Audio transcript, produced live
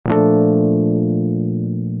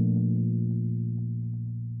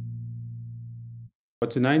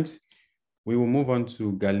But tonight, we will move on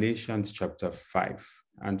to Galatians chapter 5.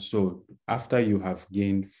 And so after you have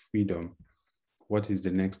gained freedom, what is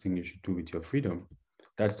the next thing you should do with your freedom?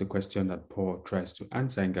 That's the question that Paul tries to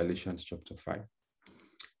answer in Galatians chapter 5.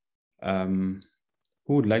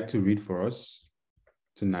 Who would like to read for us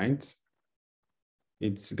tonight?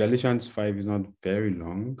 It's Galatians 5 is not very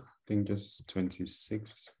long. I think just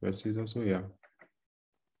 26 verses or so, yeah.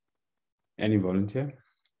 Any volunteer?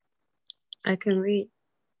 I can read.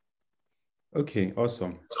 Okay,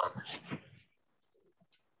 awesome.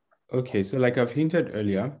 Okay, so like I've hinted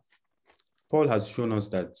earlier, Paul has shown us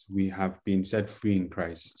that we have been set free in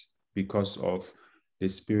Christ because of the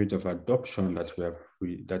spirit of adoption that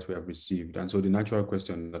we have received. And so the natural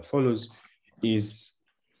question that follows is,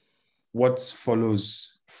 what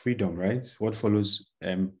follows freedom, right? What follows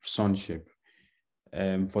sonship?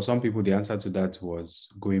 For some people, the answer to that was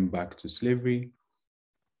going back to slavery,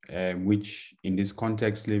 which in this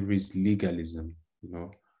context, slavery is legalism,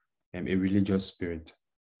 a religious spirit,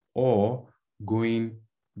 or going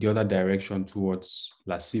the other direction towards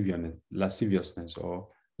lasciviousness or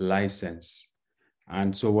license.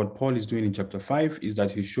 And so what Paul is doing in chapter 5 is that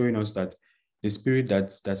he's showing us that the spirit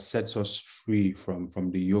that sets us free from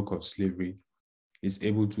the yoke of slavery is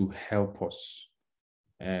able to help us.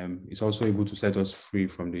 It's also able to set us free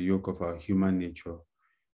from the yoke of our human nature,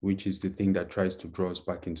 which is the thing that tries to draw us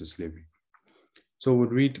back into slavery. So we'll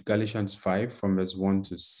read Galatians 5 from verse 1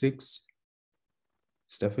 to 6.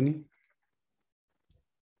 Stephanie?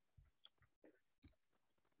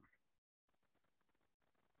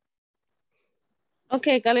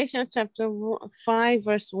 Okay, Galatians chapter 5,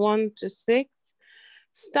 verse 1 to 6.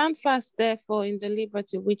 Stand fast, therefore, in the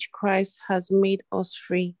liberty which Christ has made us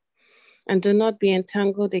free, and do not be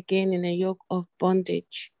entangled again in a yoke of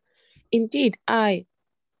bondage. Indeed, I,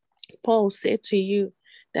 Paul, say to you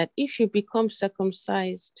that if you become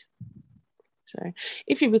circumcised,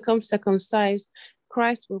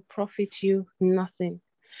 Christ will profit you nothing.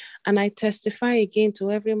 And I testify again to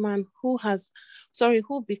every man who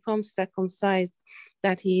becomes circumcised,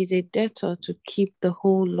 that he is a debtor to keep the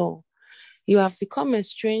whole law. You have become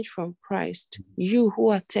estranged from Christ, you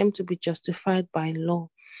who attempt to be justified by law.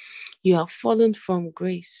 You have fallen from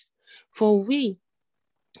grace. For we,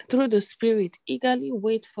 through the Spirit, eagerly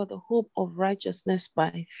wait for the hope of righteousness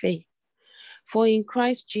by faith. For in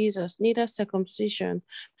Christ Jesus, neither circumcision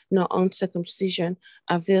nor uncircumcision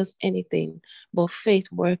avails anything, but faith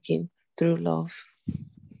working through love.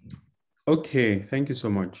 Okay, thank you so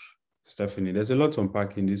much, Stephanie. There's a lot to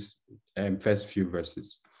unpack in these first few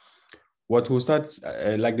verses. What we'll start,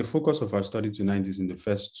 like the focus of our study tonight is in the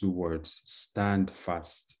first two words, stand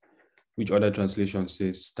fast, which other translation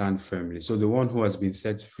says stand firmly. So the one who has been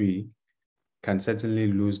set free can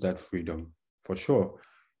certainly lose that freedom, for sure,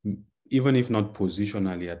 even if not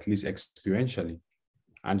positionally, at least experientially.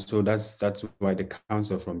 And so that's why the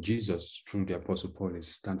counsel from Jesus through the Apostle Paul is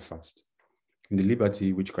stand fast in the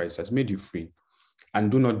liberty which Christ has made you free,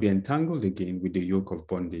 and do not be entangled again with the yoke of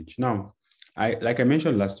bondage. Now, like I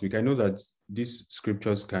mentioned last week, I know that these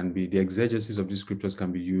scriptures the exegesis of these scriptures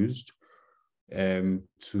can be used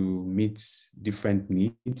to meet different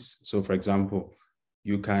needs. So for example,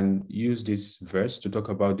 you can use this verse to talk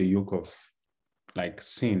about the yoke of like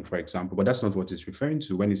sin, for example, but that's not what it's referring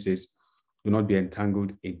to when it says, do not be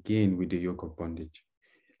entangled again with the yoke of bondage.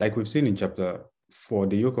 Like we've seen in chapter 4,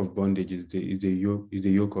 the yoke of bondage is the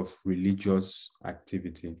yoke of religious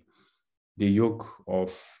activity, the yoke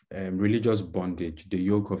of religious bondage, the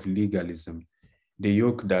yoke of legalism, the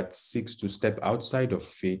yoke that seeks to step outside of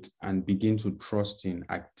faith and begin to trust in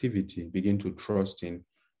activity, begin to trust in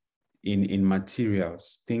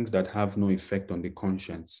materials, things that have no effect on the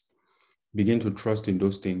conscience. Begin to trust in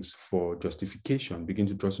those things for justification, begin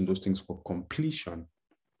to trust in those things for completion.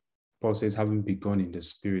 Paul says, having begun in the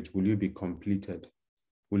spirit, will you be completed?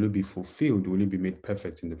 Will you be fulfilled? Will you be made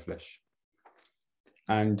perfect in the flesh?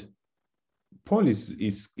 And Paul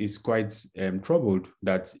is quite troubled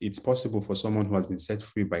that it's possible for someone who has been set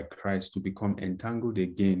free by Christ to become entangled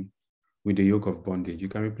again with the yoke of bondage. You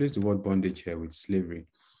can replace the word bondage here with slavery.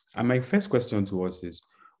 And my first question to us is,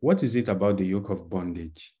 what is it about the yoke of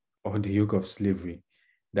bondage or the yoke of slavery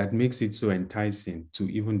that makes it so enticing to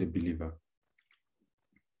even the believer?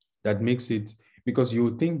 That makes it, because you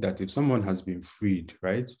would think that if someone has been freed,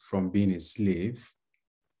 right, from being a slave,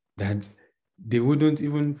 that they wouldn't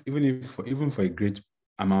even for a great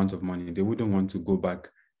amount of money, they wouldn't want to go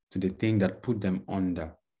back to the thing that put them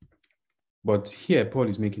under. But here, Paul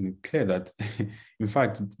is making it clear that, in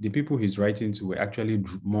fact, the people he's writing to were actually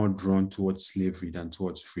more drawn towards slavery than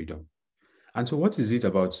towards freedom. And so what is it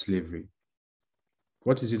about slavery?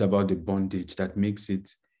 What is it about the bondage that makes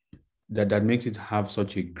it that makes it have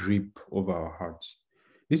such a grip over our hearts?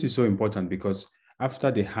 This is so important because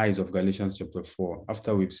after the highs of Galatians chapter 4,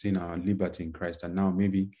 after we've seen our liberty in Christ, and now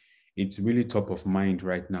maybe it's really top of mind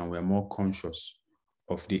right now, we're more conscious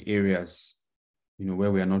of the areas,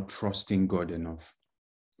 where we are not trusting God enough.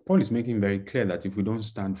 Paul is making very clear that if we don't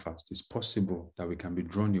stand fast, it's possible that we can be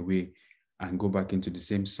drawn away and go back into the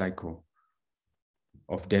same cycle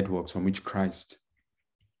of dead works from which Christ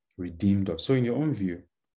redeemed us. So in your own view,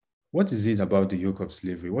 what is it about the yoke of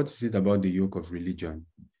slavery? What is it about the yoke of religion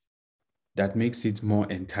that makes it more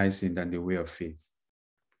enticing than the way of faith?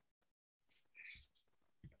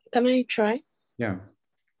 Can I try? Yeah.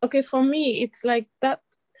 Okay, for me, it's like that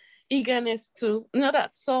eagerness to,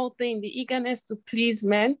 that soul thing, the eagerness to please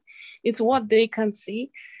men. It's what they can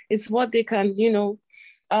see. It's what they can,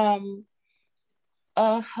 how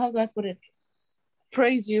do I put it?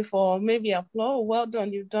 Praise you for, maybe applaud, well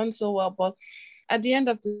done, you've done so well. But at the end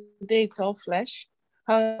of the day, it's all flesh.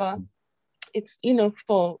 However, it's,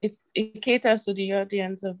 it caters to the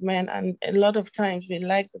audience of men. And a lot of times we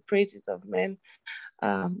like the praises of men.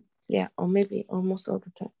 Or maybe almost all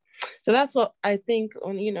the time. So that's what I think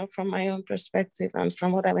from my own perspective and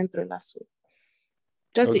from what I went through last week.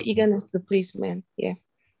 Just the eagerness to please men. Yeah.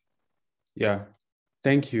 Yeah.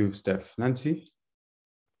 Thank you, Steph. Nancy?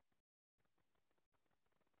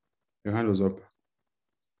 Your hand was up.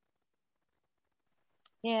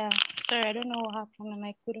 Yeah, sorry, I don't know what happened and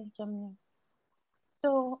I couldn't unmute.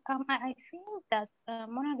 So I feel that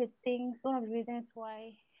one of the reasons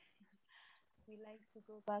why we like to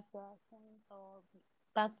go back to our sins or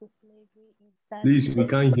back to slavery is that... Please, we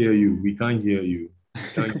can't hear you. We can't hear you.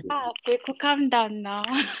 Okay, calm down now.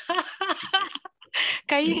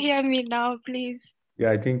 Can you hear me now, please?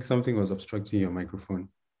 Yeah, I think something was obstructing your microphone.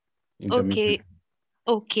 Okay.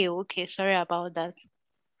 Sorry about that.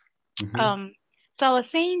 Mm-hmm. So I was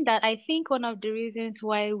saying that I think one of the reasons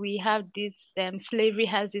why we have this slavery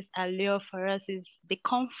has this allure for us is the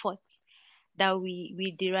comfort that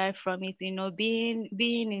we derive from it. We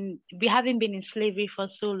haven't been in slavery for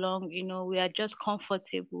so long. We are just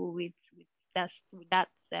comfortable with that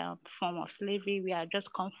form of slavery. We are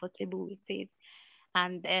just comfortable with it.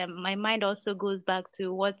 And my mind also goes back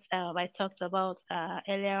to what I talked about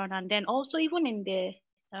earlier on. And then also even in the,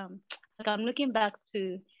 I'm looking back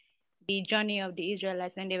to the journey of the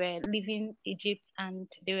Israelites when they were leaving Egypt and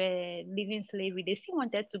they were leaving slavery. They still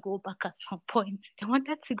wanted to go back at some point. They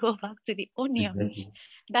wanted to go back to the onions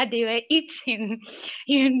that they were eating,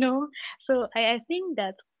 So I think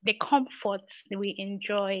that the comforts we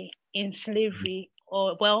enjoy in slavery,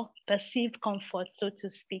 or perceived comfort, so to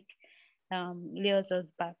speak, lures us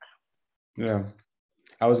back. Yeah.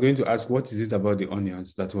 I was going to ask, what is it about the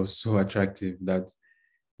onions that was so attractive that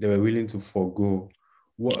they were willing to forego?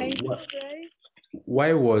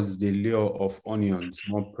 Why was the lure of onions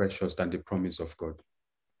more precious than the promise of God?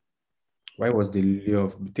 Why was the lure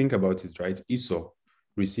of, think about it, right? Esau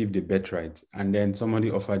received the birthright and then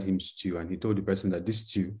somebody offered him stew and he told the person that this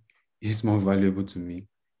stew is more valuable to me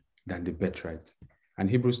than the birthright. And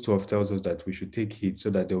Hebrews 12 tells us that we should take heed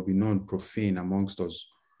so that there will be none profane amongst us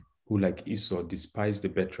who, like Esau, despised the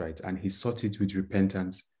birthright, and he sought it with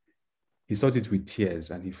repentance. He sought it with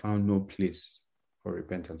tears, and he found no place for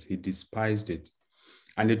repentance. He despised it.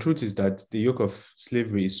 And the truth is that the yoke of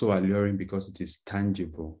slavery is so alluring because it is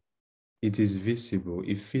tangible. It is visible.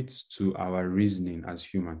 It fits to our reasoning as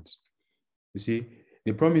humans. You see,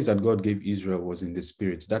 the promise that God gave Israel was in the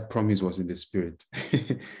spirit. That promise was in the spirit.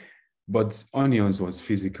 But onions was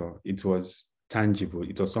physical. It was tangible.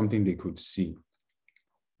 It was something they could see.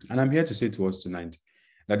 And I'm here to say to us tonight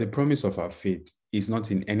that the promise of our faith is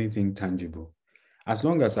not in anything tangible. As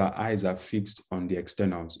long as our eyes are fixed on the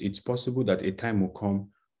externals, it's possible that a time will come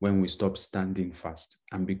when we stop standing fast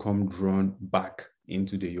and become drawn back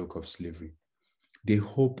into the yoke of slavery. The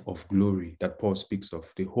hope of glory that Paul speaks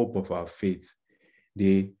of, the hope of our faith,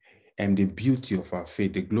 the beauty of our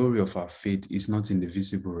faith, the glory of our faith is not in the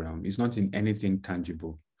visible realm. It's not in anything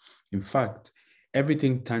tangible. In fact,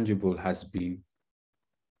 everything tangible has been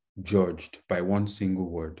judged by one single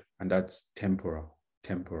word, and that's temporal.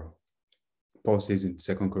 Paul says in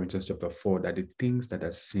 2 Corinthians chapter 4 that the things that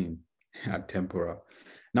are seen are temporal.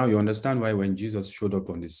 Now you understand why when Jesus showed up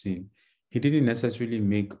on the scene, he didn't necessarily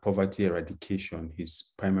make poverty eradication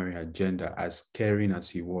his primary agenda. As caring as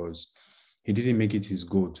he was, he didn't make it his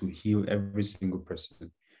goal to heal every single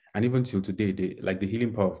person. And even till today, the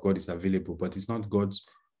healing power of God is available, but it's not God's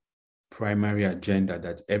primary agenda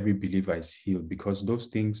that every believer is healed, because those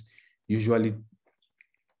things usually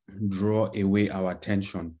draw away our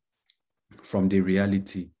attention from the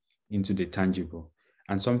reality into the tangible.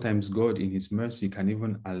 And sometimes God, in his mercy, can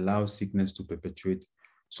even allow sickness to perpetuate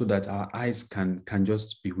so that our eyes can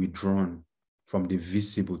just be withdrawn from the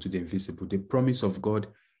visible to the invisible. The promise of God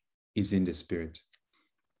is in the spirit.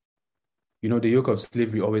 You know, the yoke of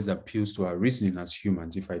slavery always appeals to our reasoning as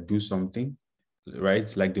humans. If I do something,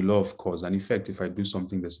 right, like the law of cause and effect, if I do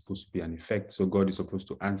something, there's supposed to be an effect. So God is supposed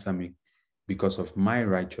to answer me because of my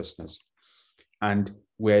righteousness. And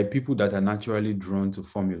we're people that are naturally drawn to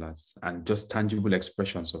formulas and just tangible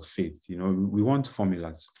expressions of faith. You know, we want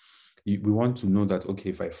formulas. We want to know that, okay,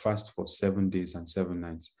 if I fast for 7 days and 7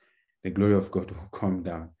 nights, the glory of God will come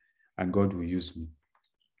down and God will use me,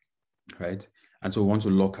 right? And so we want to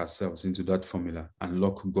lock ourselves into that formula and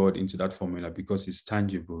lock God into that formula because it's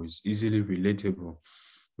tangible, it's easily relatable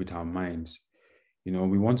with our minds. You know,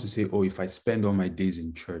 we want to say, oh, if I spend all my days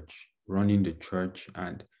in church, running the church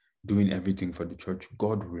and doing everything for the church,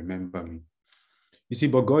 God will remember me. You see,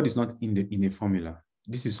 but God is not in a formula.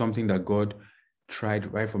 This is something that God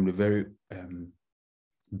tried right from the very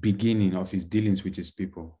beginning of his dealings with his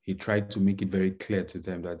people. He tried to make it very clear to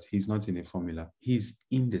them that he's not in a formula. He's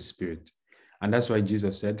in the spirit. And that's why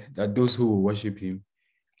Jesus said that those who will worship him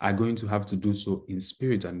are going to have to do so in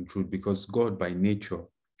spirit and in truth, because God by nature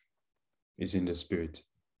is in the spirit.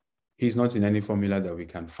 He's not in any formula that we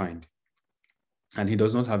can find. And he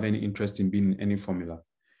does not have any interest in being in any formula.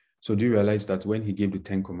 So do you realize that when he gave the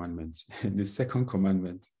 10 commandments, the second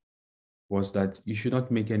commandment was that you should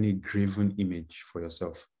not make any graven image for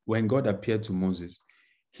yourself. When God appeared to Moses,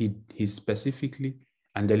 he specifically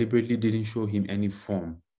and deliberately didn't show him any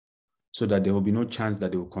form so that there will be no chance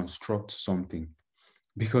that they will construct something.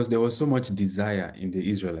 Because there was so much desire in the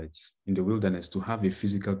Israelites in the wilderness to have a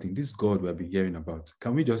physical thing. This God we've been hearing about,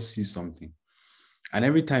 can we just see something? And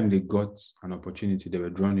every time they got an opportunity, they were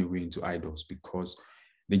drawn away into idols because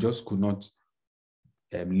they just could not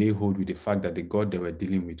lay hold with the fact that the God they were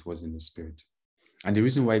dealing with was in the spirit. And the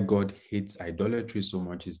reason why God hates idolatry so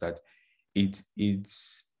much is that it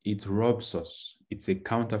robs us. It's a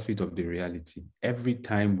counterfeit of the reality. Every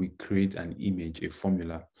time we create an image, a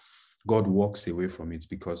formula, God walks away from it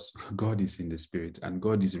because God is in the spirit and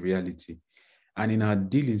God is reality. And in our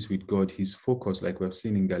dealings with God, his focus, like we've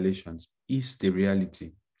seen in Galatians, is the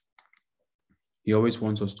reality. He always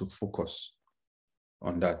wants us to focus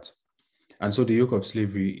on that. And so the yoke of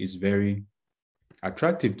slavery is very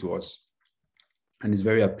attractive to us and is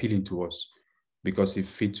very appealing to us because it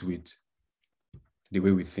fits with the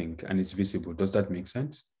way we think and it's visible. Does that make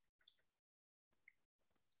sense?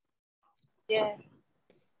 Yes.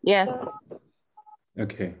 Yes.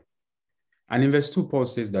 Okay. And in verse 2, Paul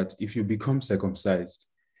says that if you become circumcised,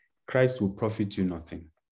 Christ will profit you nothing.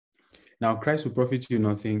 Now, Christ will profit you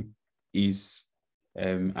nothing is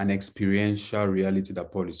an experiential reality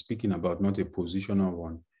that Paul is speaking about, not a positional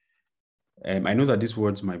one. I know that these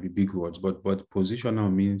words might be big words, but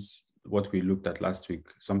positional means what we looked at last week,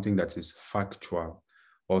 something that is factual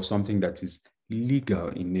or something that is legal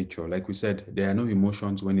in nature. Like we said, there are no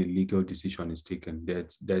emotions when a legal decision is taken.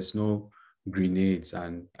 There's no grenades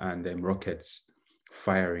and rockets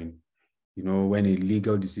firing, you know, when a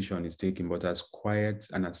legal decision is taken. But as quiet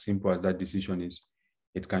and as simple as that decision is,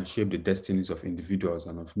 it can shape the destinies of individuals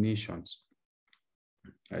and of nations.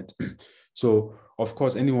 Right? So, of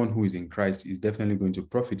course, anyone who is in Christ is definitely going to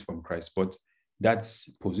profit from Christ, but that's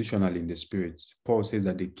positional in the spirit. Paul says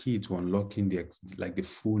that the key to unlocking the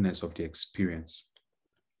fullness of the experience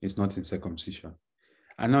is not in circumcision.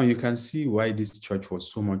 And now you can see why this church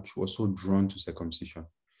was so drawn to circumcision,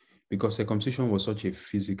 because circumcision was such a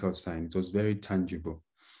physical sign. It was very tangible.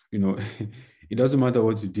 You know, it doesn't matter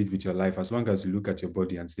what you did with your life, as long as you look at your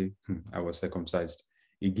body and say, I was circumcised,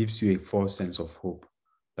 it gives you a false sense of hope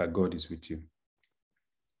that God is with you.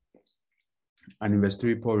 And in verse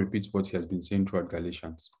 3, Paul repeats what he has been saying throughout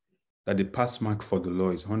Galatians, that the pass mark for the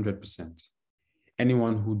law is 100%.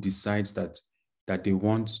 Anyone who decides that they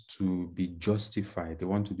want to be justified, they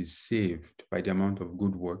want to be saved by the amount of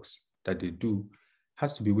good works that they do,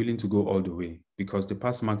 has to be willing to go all the way, because the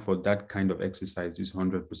pass mark for that kind of exercise is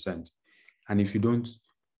 100%. And if you don't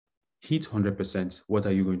hit 100%, what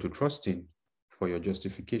are you going to trust in for your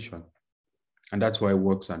justification? And that's why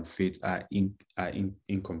works and faith are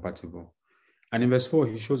incompatible. And in verse 4,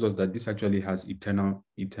 he shows us that this actually has eternal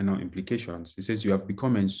implications. He says, you have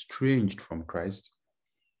become estranged from Christ.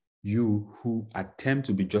 You who attempt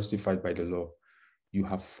to be justified by the law, you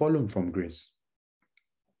have fallen from grace.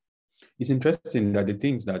 It's interesting that the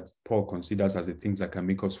things that Paul considers as the things that can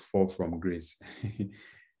make us fall from grace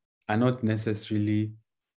are not necessarily,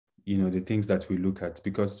 the things that we look at,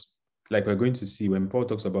 because like we're going to see, when Paul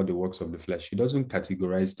talks about the works of the flesh, he doesn't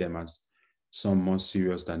categorize them as some more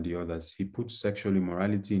serious than the others. He puts sexual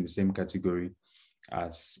immorality in the same category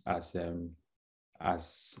as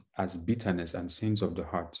bitterness and sins of the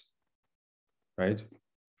heart, right?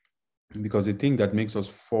 Because the thing that makes us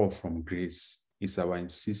fall from grace is our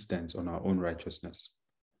insistence on our own righteousness.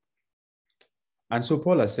 And so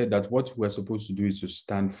Paul has said that what we're supposed to do is to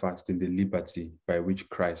stand fast in the liberty by which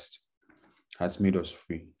Christ has made us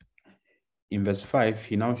free. In verse 5,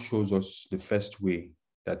 he now shows us the first way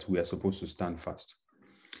that we are supposed to stand fast.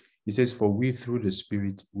 He says, "For we through the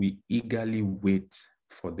Spirit, we eagerly wait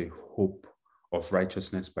for the hope of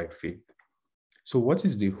righteousness by faith." So what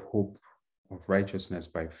is the hope of righteousness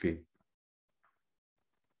by faith?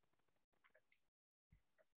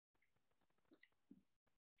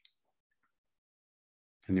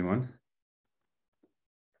 Anyone?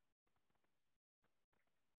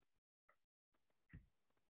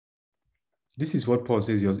 This is what Paul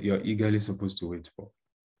says you're eagerly supposed to wait for.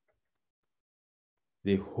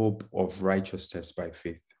 The hope of righteousness by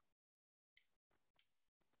faith.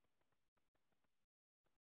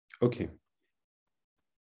 Okay.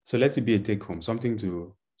 So let it be a take home, something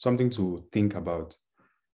to think about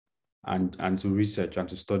and to research and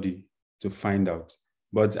to study, to find out.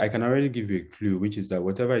 But I can already give you a clue, which is that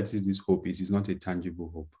whatever it is this hope is not a tangible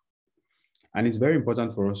hope. And it's very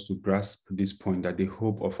important for us to grasp this point that the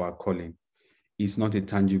hope of our calling is not a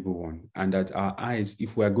tangible one, and that our eyes,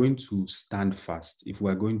 if we are going to stand fast, if we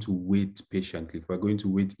are going to wait patiently, if we are going to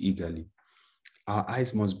wait eagerly, our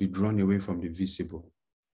eyes must be drawn away from the visible,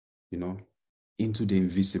 into the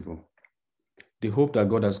invisible. The hope that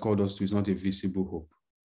God has called us to is not a visible hope.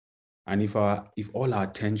 And if all our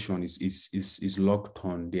attention is locked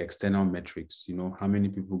on the external metrics, how many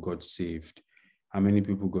people got saved, how many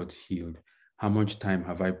people got healed, how much time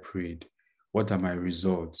have I prayed, what are my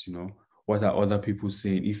results, what are other people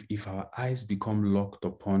saying? If our eyes become locked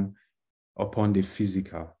upon the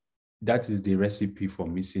physical, that is the recipe for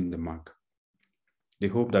missing the mark. The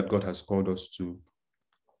hope that God has called us to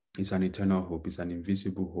is an eternal hope, it's an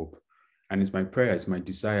invisible hope. And it's my prayer, it's my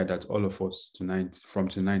desire that all of us from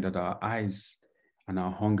tonight, that our eyes and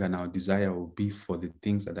our hunger and our desire will be for the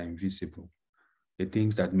things that are invisible, the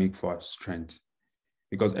things that make for our strength.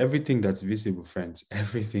 Because everything that's visible, friends,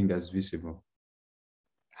 everything that's visible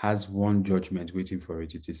has one judgment waiting for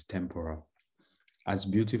it. It is temporal. As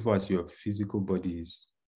beautiful as your physical body is,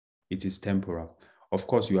 it is temporal. Of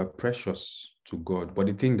course, you are precious to God, but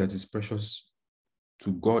the thing that is precious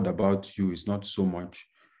to God about you is not so much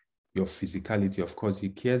your physicality. Of course, he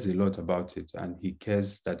cares a lot about it, and he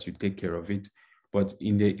cares that you take care of it. But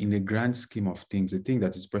in the grand scheme of things, the thing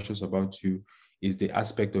that is precious about you is the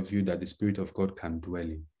aspect of you that the Spirit of God can dwell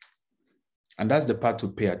in. And that's the part to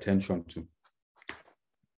pay attention to.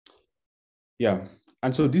 Yeah.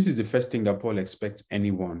 And so this is the first thing that Paul expects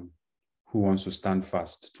anyone who wants to stand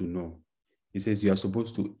fast to know. He says you are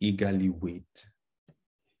supposed to eagerly wait.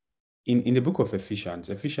 In the book of Ephesians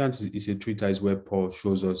is a treatise where Paul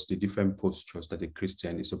shows us the different postures that a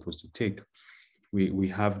Christian is supposed to take. We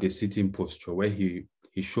have the sitting posture where he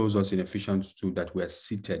shows us in Ephesians 2 that we are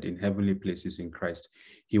seated in heavenly places in Christ.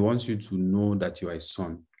 He wants you to know that you are a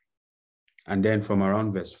son. And then from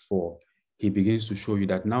around verse 4, he begins to show you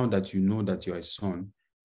that now that you know that you are a son,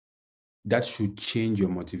 that should change your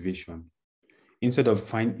motivation. Instead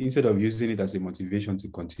of using it as a motivation to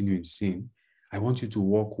continue in sin, I want you to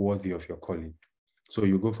walk worthy of your calling. So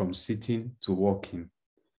you go from sitting to walking.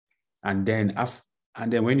 And then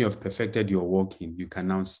when you have perfected your walking, you can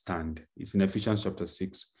now stand. It's in Ephesians chapter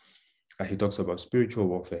 6 that he talks about spiritual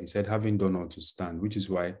warfare. He said, having done all to stand, which is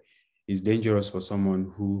why it's dangerous for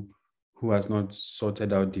someone who has not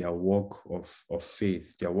sorted out their walk of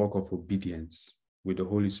faith, their walk of obedience with the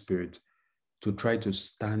Holy Spirit, to try to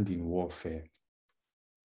stand in warfare.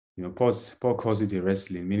 Paul calls it a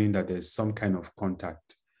wrestling, meaning that there's some kind of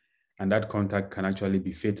contact. And that contact can actually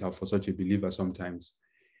be fatal for such a believer sometimes,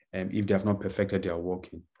 if they have not perfected their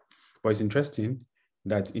walking. But it's interesting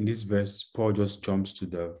that in this verse, Paul just jumps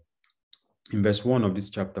in verse 1 of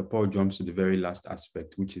this chapter, Paul jumps to the very last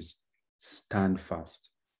aspect, which is stand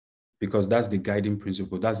fast. Because that's the guiding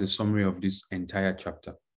principle. That's the summary of this entire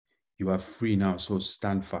chapter. You are free now, so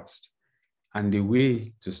stand fast. And the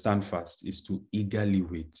way to stand fast is to eagerly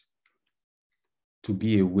wait, to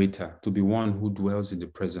be a waiter, to be one who dwells in the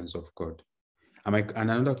presence of God. And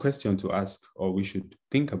another question to ask, or we should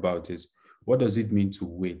think about, is what does it mean to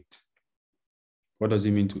wait? What does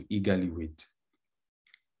it mean to eagerly wait?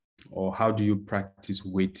 Or how do you practice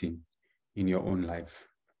waiting in your own life?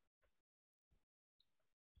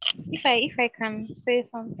 If I can say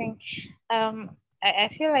something, I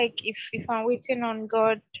feel like if I'm waiting on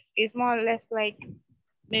God, it's more or less like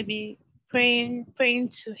maybe praying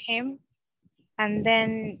to him, and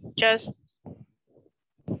then just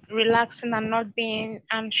relaxing and not being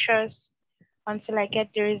anxious until I get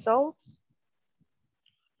the results.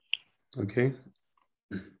 Okay.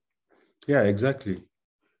 Yeah, exactly.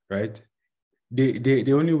 Right.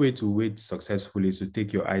 The only way to wait successfully is to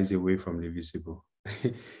take your eyes away from the visible.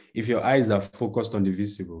 If your eyes are focused on the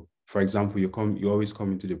visible, for example, you always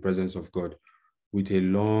come into the presence of God with a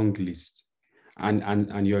long list,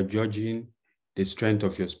 and you're judging the strength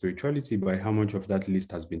of your spirituality by how much of that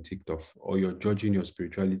list has been ticked off, or you're judging your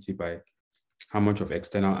spirituality by how much of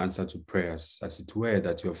external answer to prayers, as it were,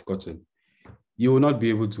 that you have gotten. You will not be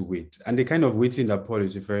able to wait. And the kind of waiting that Paul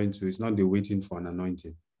is referring to is not the waiting for an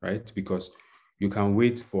anointing, right? Because you can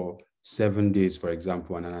wait for 7 days, for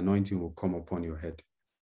example, and an anointing will come upon your head.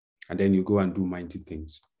 And then you go and do mighty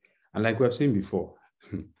things. And like we have seen before,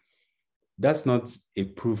 that's not a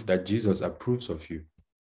proof that Jesus approves of you.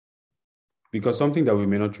 Because something that we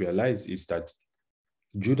may not realize is that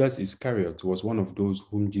Judas Iscariot was one of those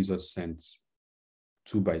whom Jesus sent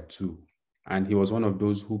 2 by 2. And he was one of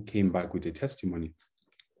those who came back with a testimony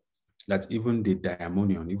that even the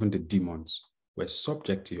daimonion, even the demons, were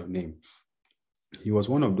subject to your name. He was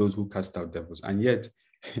one of those who cast out devils. And yet,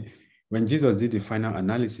 when Jesus did the final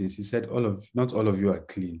analysis, he said, not all of you are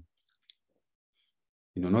clean.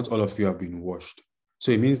 Not all of you have been washed.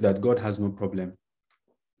 So it means that God has no problem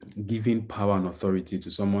giving power and authority to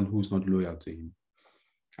someone who's not loyal to him.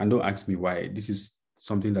 And don't ask me why. This is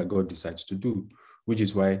something that God decides to do, which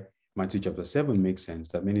is why Matthew chapter 7 makes sense,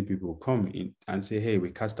 that many people come in and say, hey, we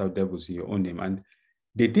cast out devils in your own name. And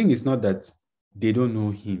the thing is not that they don't know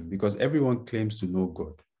him, because everyone claims to know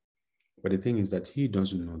God. But the thing is that he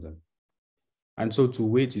doesn't know them. And so to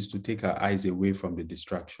wait is to take our eyes away from the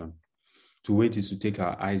distraction. To wait is to take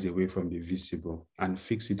our eyes away from the visible and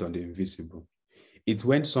fix it on the invisible. It's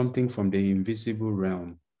when something from the invisible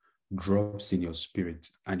realm drops in your spirit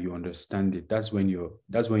and you understand it. That's when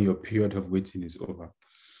your period of waiting is over.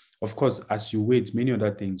 Of course, as you wait, many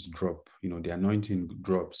other things drop. The anointing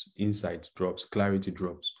drops, insight drops, clarity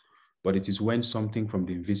drops. But it is when something from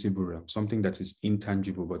the invisible realm, something that is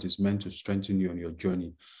intangible but is meant to strengthen you on your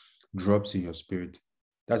journey, drops in your spirit.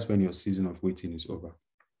 That's when your season of waiting is over.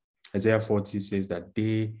 Isaiah 40 says that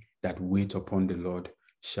they that wait upon the Lord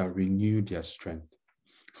shall renew their strength.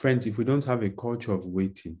 Friends, if we don't have a culture of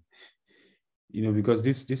waiting, because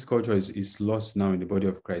this culture is lost now in the body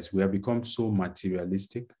of Christ, we have become so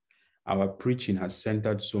materialistic. Our preaching has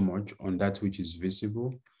centered so much on that which is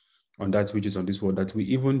visible, on that which is on this world, that we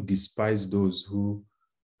even despise those who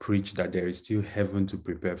preach that there is still heaven to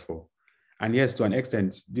prepare for. And yes, to an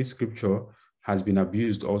extent, this scripture has been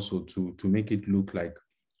abused also to make it look like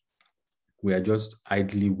we are just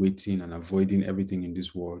idly waiting and avoiding everything in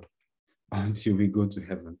this world until we go to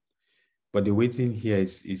heaven. But the waiting here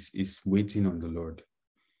is waiting on the Lord.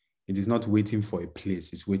 It is not waiting for a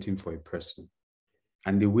place, it's waiting for a person.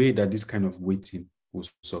 And the way that this kind of waiting will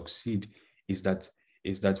succeed is that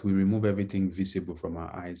we remove everything visible from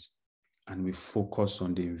our eyes and we focus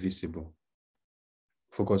on the invisible.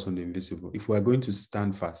 Focus on the invisible. If we are going to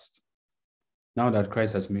stand fast, now that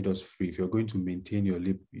Christ has made us free, if you're going to maintain your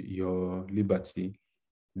liberty,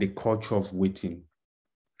 the culture of waiting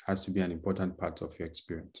has to be an important part of your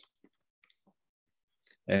experience.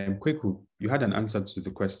 Kweku, you had an answer to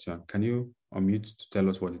the question. Can you unmute to tell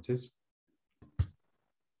us what it is?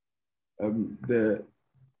 The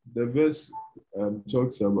verse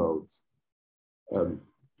talks about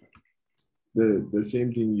the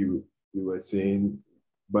same thing you were saying.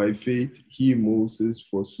 By faith, Moses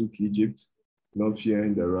forsook Egypt, not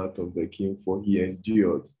fearing the wrath of the king, for he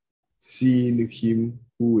endured, seeing him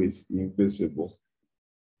who is invisible.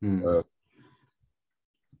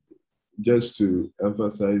 Just to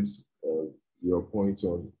emphasize your point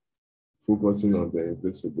on focusing on the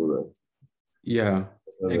invisible. Yeah,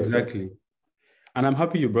 exactly. And I'm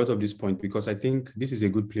happy you brought up this point, because I think this is a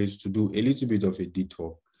good place to do a little bit of a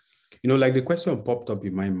detour. Like the question popped up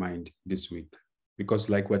in my mind this week, because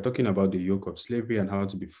like we're talking about the yoke of slavery and how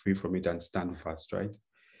to be free from it and stand fast, right?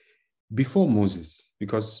 Before Moses,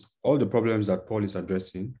 because all the problems that Paul is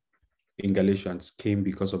addressing in Galatians came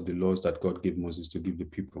because of the laws that God gave Moses to give the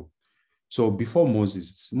people. So before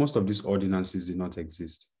Moses, most of these ordinances did not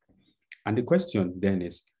exist. And the question then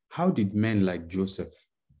is, how did men like Joseph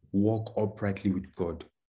walk uprightly with God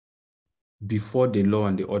before the law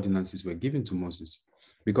and the ordinances were given to Moses?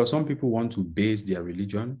 Because some people want to base their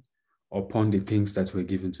religion upon the things that were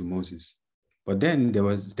given to Moses. But then there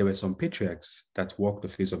were some patriarchs that walked the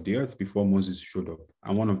face of the earth before Moses showed up.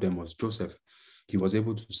 And one of them was Joseph. He was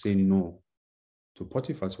able to say no to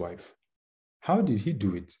Potiphar's wife. How did he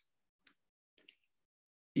do it?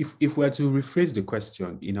 if we are to rephrase the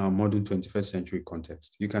question in our modern 21st century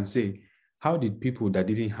context, you can say, how did people that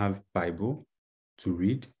didn't have Bible to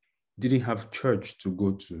read, didn't have church to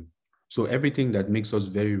go to, so everything that makes us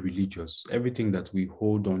very religious, everything that we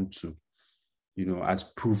hold on to, as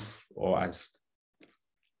proof or as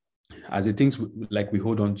the things like we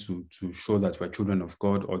hold on to show that we're children of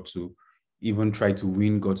God, or to even try to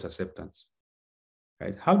win God's acceptance,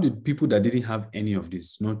 right? How did people that didn't have any of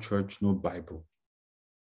this, no church, no Bible,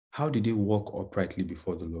 how did they walk uprightly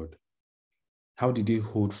before the Lord? How did they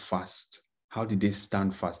hold fast? How did they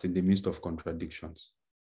stand fast in the midst of contradictions?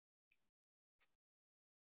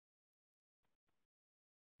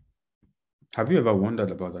 Have you ever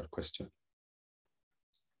wondered about that question?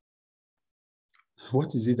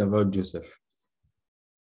 What is it about Joseph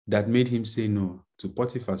that made him say no to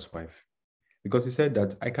Potiphar's wife? Because he said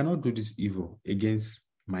that I cannot do this evil against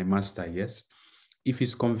my master, yes? If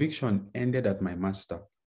his conviction ended at my master,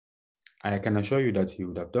 I can assure you that he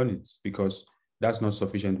would have done it, because that's not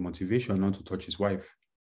sufficient motivation not to touch his wife.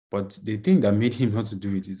 But the thing that made him not to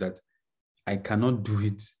do it is that I cannot do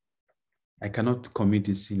it. I cannot commit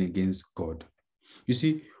this sin against God. You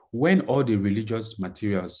see, when all the religious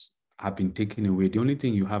materials have been taken away, the only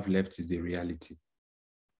thing you have left is the reality.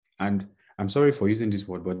 And I'm sorry for using this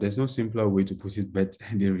word, but there's no simpler way to put it but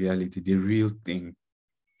the reality, the real thing.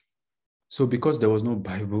 So because there was no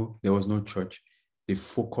Bible, there was no church, they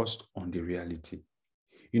focused on the reality.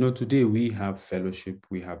 Today we have fellowship,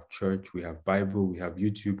 we have church, we have Bible, we have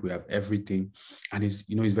YouTube, we have everything. And it's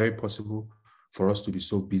very possible for us to be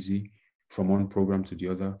so busy from one program to the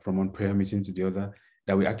other, from one prayer meeting to the other,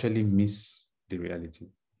 that we actually miss the reality.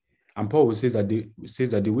 And Paul says that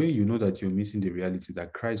the way you know that you're missing the reality is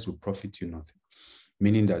that Christ will profit you nothing.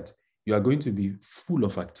 Meaning that you are going to be full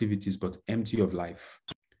of activities, but empty of life.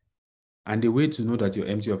 And the way to know that you're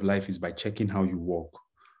empty of life is by checking how you walk.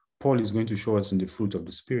 Paul is going to show us in the fruit of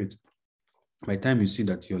the Spirit. By the time you see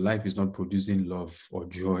that your life is not producing love or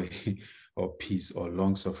joy or peace or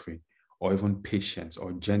long suffering or even patience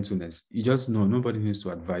or gentleness, you just know, nobody needs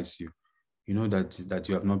to advise you. You know that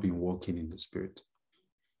you have not been walking in the Spirit.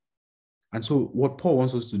 And so what Paul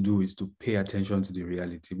wants us to do is to pay attention to the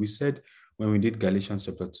reality. We said when we did Galatians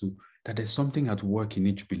chapter 2, that there's something at work in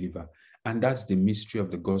each believer. And that's the mystery of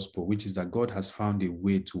the gospel, which is that God has found a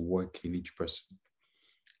way to work in each person.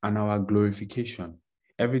 And our glorification,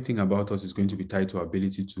 everything about us is going to be tied to our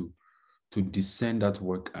ability to discern that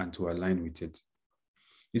work and to align with it.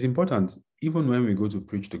 It's important, even when we go to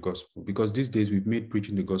preach the gospel, because these days we've made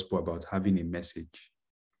preaching the gospel about having a message.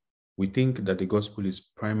 We think that the gospel is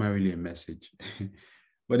primarily a message,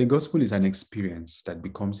 but the gospel is an experience that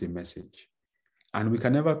becomes a message. And we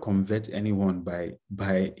can never convert anyone by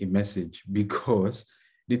a message, because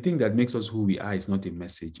the thing that makes us who we are is not a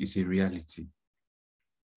message, it's a reality.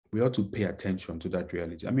 We ought to pay attention to that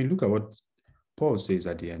reality. I mean, look at what Paul says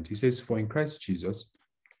at the end. He says, for in Christ Jesus,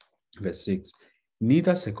 verse 6,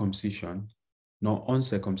 neither circumcision nor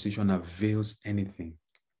uncircumcision avails anything,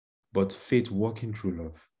 but faith working through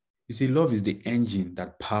love. You see, love is the engine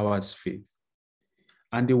that powers faith.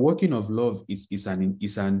 And the working of love is an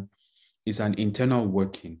internal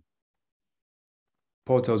working.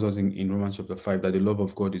 Paul tells us in Romans chapter 5 that the love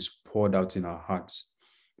of God is poured out in our hearts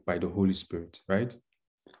by the Holy Spirit, right?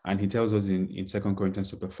 And he tells us in 2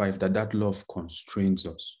 Corinthians chapter 5 that love constrains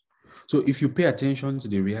us. So if you pay attention to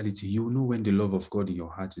the reality, you will know when the love of God in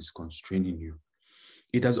your heart is constraining you.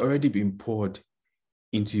 It has already been poured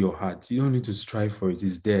into your heart. You don't need to strive for it.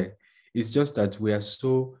 It's there. It's just that we are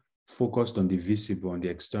so focused on the visible, on the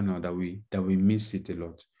external, that we miss it a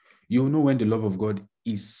lot. You will know when the love of God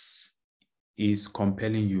is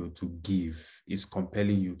compelling you to give, is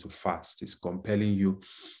compelling you to fast, is compelling you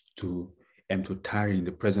to tarry in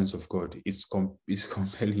the presence of God, is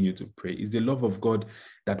compelling you to pray. It's the love of God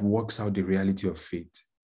that works out the reality of faith.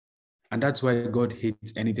 And that's why God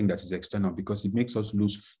hates anything that is external, because it makes us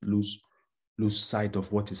lose sight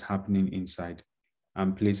of what is happening inside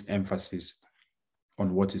and place emphasis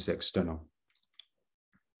on what is external.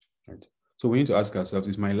 Right? So we need to ask ourselves,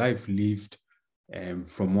 is my life lived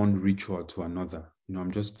from one ritual to another?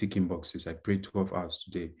 I'm just ticking boxes. I prayed 12 hours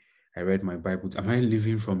today. I read my Bible. Am I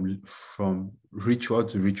living from ritual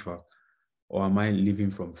to ritual, or am I living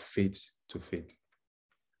from faith to faith?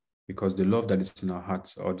 Because the love that is in our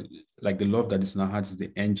hearts, the love that is in our hearts, is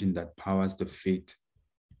the engine that powers the faith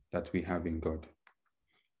that we have in God.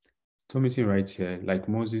 Thomason writes here, like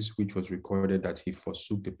Moses, which was recorded that he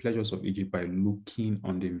forsook the pleasures of Egypt by looking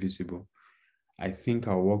on the invisible. I think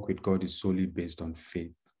our walk with God is solely based on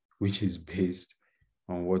faith, which is based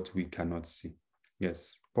on what we cannot see.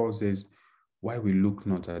 Yes, Paul says, why we look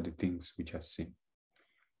not at the things which are seen.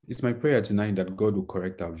 It's my prayer tonight that God will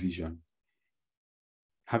correct our vision.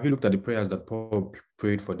 Have you looked at the prayers that Paul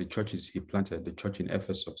prayed for the churches he planted, the church in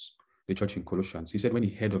Ephesus, the church in Colossians? He said when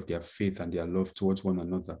he heard of their faith and their love towards one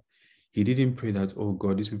another, he didn't pray that, oh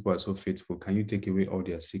God, these people are so faithful. Can you take away all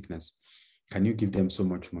their sickness? Can you give them so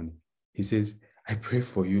much money? He says, I pray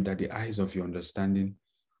for you that the eyes of your understanding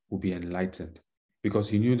will be enlightened, because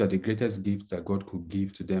he knew that the greatest gift that God could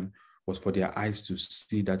give to them was for their eyes to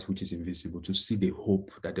see that which is invisible, to see the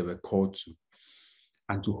hope that they were called to,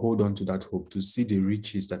 and to hold on to that hope, to see the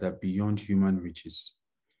riches that are beyond human riches,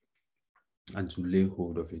 and to lay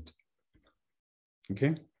hold of it.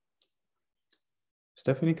 Okay?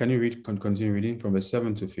 Stephanie, can you continue reading from verse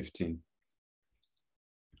 7 to 15?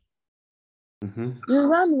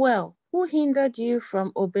 You ran well. Who hindered you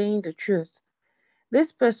from obeying the truth?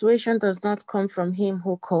 This persuasion does not come from him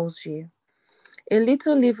who calls you. A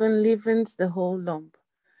little leaven leavens the whole lump.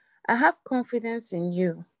 I have confidence in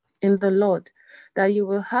you, in the Lord, that you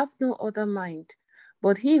will have no other mind,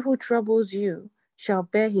 but he who troubles you shall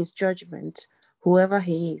bear his judgment, whoever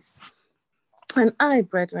he is. And I,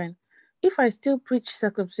 brethren, if I still preach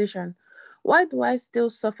circumcision, why do I still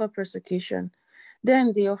suffer persecution?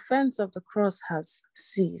 Then the offense of the cross has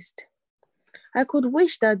ceased. I could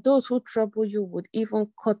wish that those who trouble you would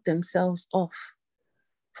even cut themselves off.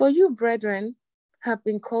 For you, brethren, have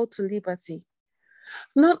been called to liberty.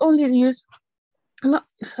 Have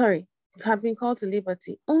been called to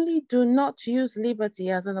liberty. Only do not use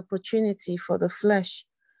liberty as an opportunity for the flesh,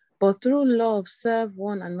 but through love serve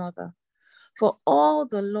one another. For all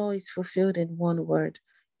the law is fulfilled in one word,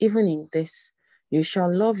 even in this, you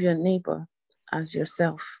shall love your neighbor as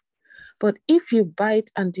yourself. But if you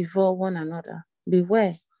bite and devour one another,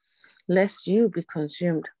 beware, lest you be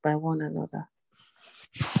consumed by one another.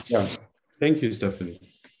 Yeah, thank you, Stephanie.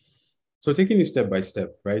 So taking it step by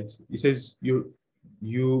step, right? He says, you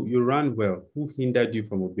ran well. Who hindered you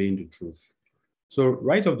from obeying the truth? So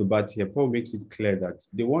right off the bat here, Paul makes it clear that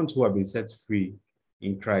the ones who have been set free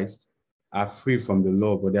in Christ are free from the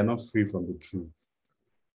law, but they are not free from the truth.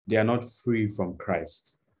 They are not free from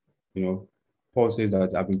Christ. You know, Paul says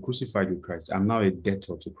that I've been crucified with Christ. I'm now a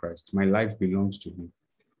debtor to Christ. My life belongs to him.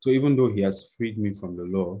 So even though he has freed me from the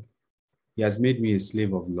law, he has made me a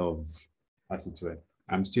slave of love, as it were.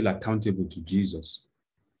 I'm still accountable to Jesus.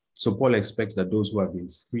 So Paul expects that those who have been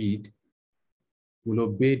freed will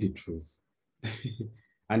obey the truth.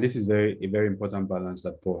 And this is a very important balance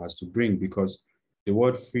that Paul has to bring, because the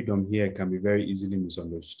word freedom here can be very easily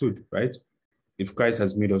misunderstood, right? If Christ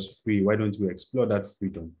has made us free, why don't we explore that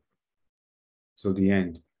freedom till the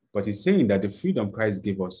end? But he's saying that the freedom Christ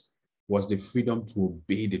gave us was the freedom to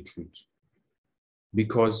obey the truth.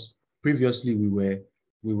 Because previously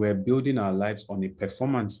we were building our lives on a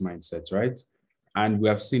performance mindset, right? And we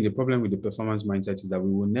have seen the problem with the performance mindset is that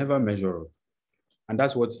we will never measure up. And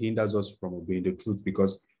that's what hinders us from obeying the truth,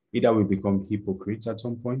 because either we become hypocrites at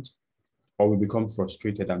some point, or we become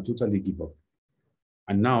frustrated and totally give up.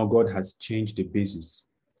 And now God has changed the basis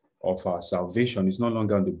of our salvation. It's no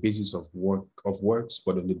longer on the basis of works,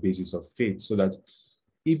 but on the basis of faith, so that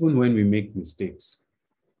even when we make mistakes,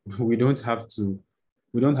 we don't have to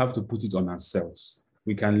put it on ourselves.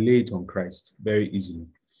 We can lay it on Christ very easily.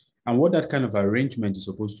 And what that kind of arrangement is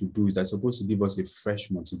supposed to do is that's supposed to give us a fresh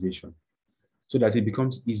motivation, so that it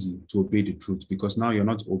becomes easy to obey the truth, because now you're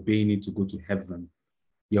not obeying it to go to heaven.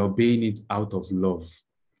 You're obeying it out of love.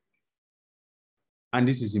 And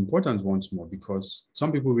this is important once more, because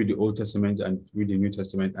some people read the Old Testament and read the New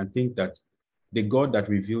Testament and think that the God that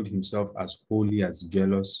revealed himself as holy, as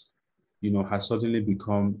jealous, has suddenly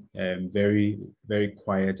become very, very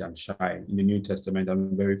quiet and shy in the New Testament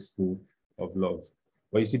and very full of love.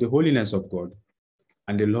 But you see, the holiness of God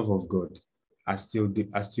and the love of God are still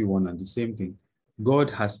one and the same thing.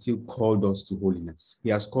 God has still called us to holiness. He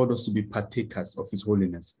has called us to be partakers of his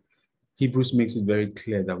holiness. Hebrews makes it very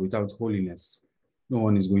clear that without holiness, no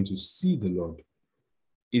one is going to see the Lord.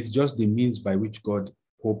 It's just the means by which God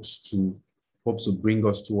hopes to bring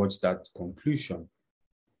us towards that conclusion.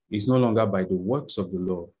 It's no longer by the works of the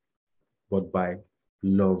law, but by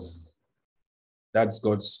love. That's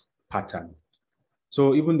God's pattern.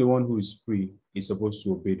 So even the one who is free is supposed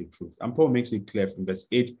to obey the truth. And Paul makes it clear from verse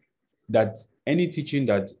 8 that any teaching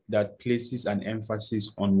that places an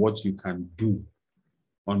emphasis on what you can do,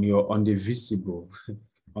 on the visible,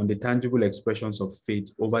 on the tangible expressions of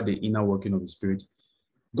faith over the inner working of the Spirit,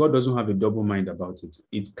 God doesn't have a double mind about it.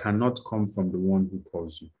 It cannot come from the one who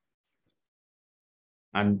calls you.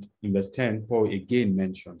 And in verse 10, Paul again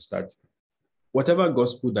mentions that whatever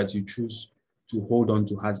gospel that you choose to hold on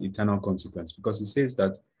to has eternal consequence, because he says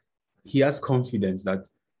that he has confidence that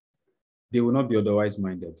they will not be otherwise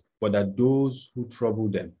minded, but that those who trouble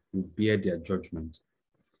them will bear their judgment.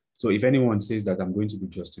 So if anyone says that I'm going to be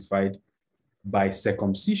justified by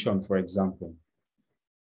circumcision, for example,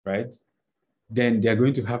 right, then they're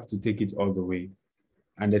going to have to take it all the way.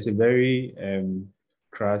 And there's a very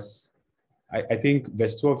crass, I think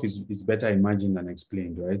verse 12 is better imagined than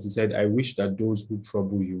explained, right? He said, I wish that those who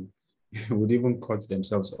trouble you would even cut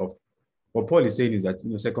themselves off. What Paul is saying is that,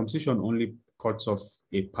 circumcision only cuts off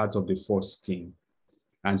a part of the foreskin.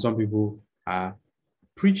 And some people are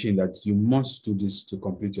preaching that you must do this to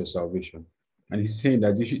complete your salvation. And he's saying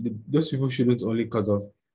that those people shouldn't cut off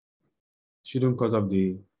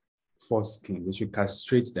the foreskin. They should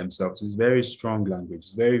castrate themselves. It's very strong language.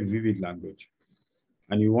 It's very vivid language.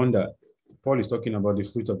 And you wonder, Paul is talking about the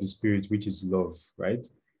fruit of the Spirit, which is love, right?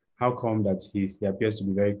 How come that he appears to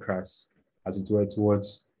be very crass, as it were,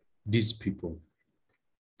 towards these people?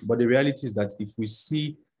 But the reality is that if we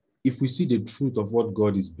see the truth of what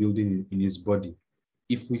God is building in his body,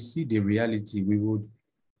 if we see the reality,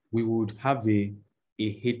 we would have a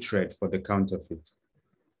hatred for the counterfeit.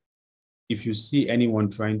 If you see anyone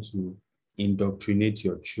trying to indoctrinate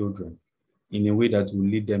your children in a way that will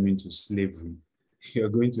lead them into slavery, you're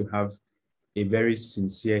going to have a very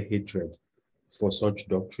sincere hatred for such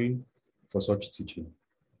doctrine, for such teaching.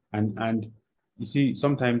 And you see,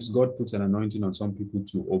 sometimes God puts an anointing on some people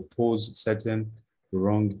to oppose certain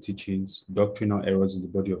wrong teachings, doctrinal errors in the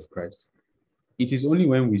body of Christ. It is only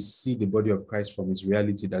when we see the body of Christ from its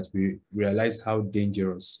reality that we realize how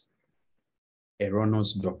dangerous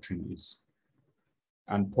erroneous doctrine is.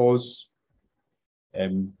 And Paul's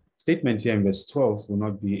statement here in verse 12 will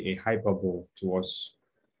not be a hyperbole to us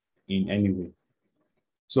in any way.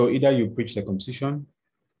 So either you preach circumcision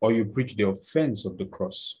or you preach the offense of the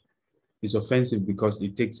cross. It's offensive because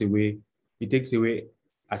it takes away,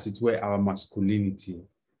 as it were, our masculinity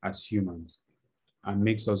as humans and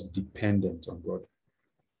makes us dependent on God.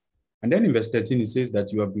 And then in verse 13, it says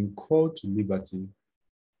that you have been called to liberty,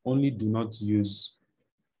 only do not use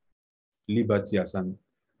liberty as an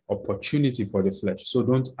opportunity for the flesh. So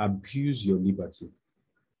don't abuse your liberty,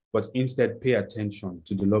 but instead pay attention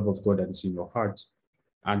to the love of God that is in your heart,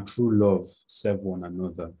 and through love serve one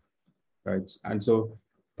another, right? And so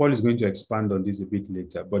Paul is going to expand on this a bit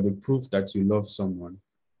later, but the proof that you love someone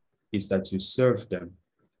is that you serve them.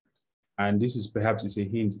 And this is perhaps a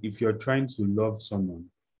hint. If you're trying to love someone,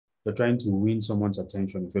 you're trying to win someone's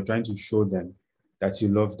attention, if you're trying to show them that you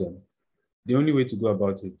love them, the only way to go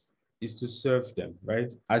about it is to serve them,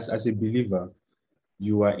 right? As a believer,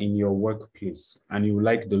 you are in your workplace and you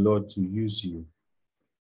like the Lord to use you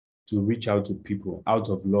to reach out to people out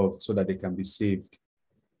of love so that they can be saved.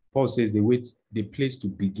 Paul says the place to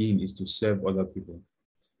begin is to serve other people.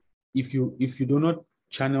 If you do not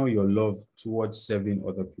channel your love towards serving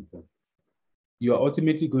other people, you are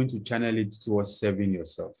ultimately going to channel it towards serving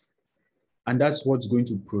yourself. And that's what's going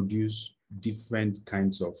to produce different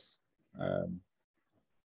kinds of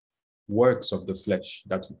works of the flesh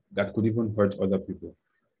that could even hurt other people.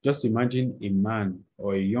 Just imagine a man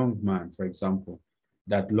or a young man, for example,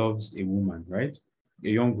 that loves a woman, right? A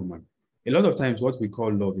young woman. A lot of times what we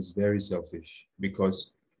call love is very selfish,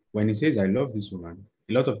 because when he says, I love this woman,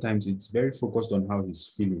 a lot of times it's very focused on how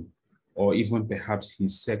he's feeling, or even perhaps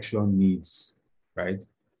his sexual needs, right?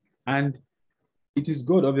 And it is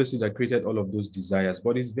God, obviously, that created all of those desires,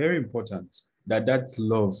 but it's very important that that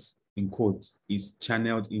love, in quotes, is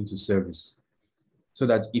channeled into service. So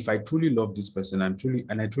that if I truly love this person, I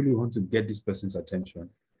truly want to get this person's attention,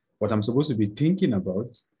 what I'm supposed to be thinking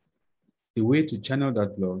about, the way to channel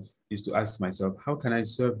that love is to ask myself, how can I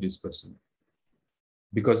serve this person?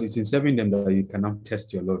 Because it's in serving them that you cannot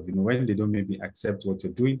test your love. When they don't maybe accept what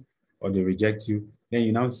you're doing or they reject you, then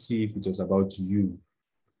you now see if it was about you,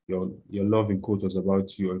 your love in quote was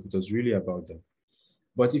about you, or if it was really about them.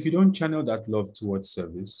 But if you don't channel that love towards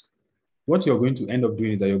service, what you're going to end up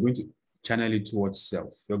doing is that you're going to channel it towards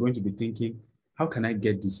self. You're going to be thinking, how can I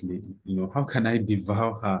get this lady? How can I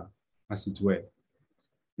devour her, as it were?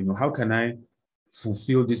 How can I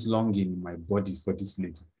fulfill this longing in my body for this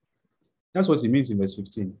lady? That's what it means in verse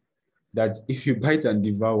 15, that if you bite and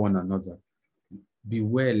devour one another,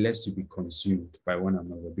 beware lest you be consumed by one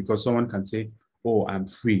another. Because someone can say, oh, I'm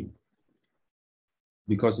free.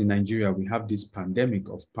 Because in Nigeria, we have this pandemic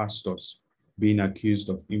of pastors being accused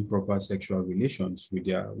of improper sexual relations with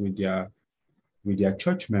their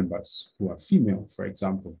church members who are female, for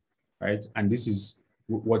example, right? And this is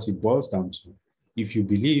what it boils down to. If you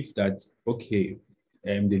believe that, okay,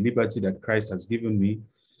 the liberty that Christ has given me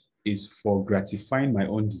is for gratifying my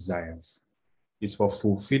own desires, is for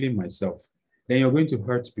fulfilling myself, then you're going to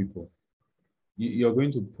hurt people. you're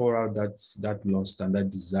going to pour out that lust and that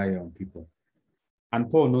desire on people. And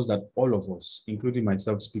Paul knows that all of us, including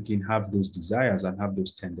myself speaking, have those desires and have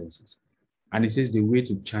those tendencies. And he says the way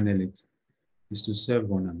to channel it is to serve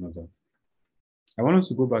one another. I want us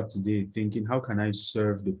to go back today thinking, how can I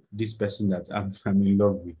serve this person that I'm in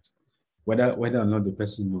love with, whether or not the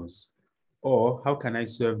person knows? Or how can I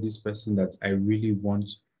serve this person that I really want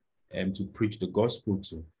to preach the gospel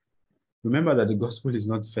to? Remember that the gospel is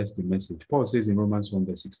not first the message. Paul says in Romans 1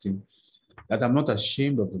 verse 16, that I'm not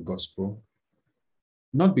ashamed of the gospel,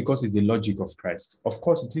 not because it's the logic of Christ. Of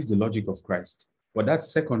course, it is the logic of Christ. But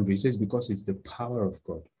that's secondary. It says because it's the power of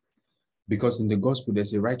God. Because in the gospel,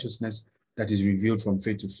 there's a righteousness that is revealed from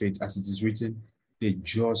faith to faith. As it is written, the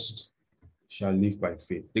just shall live by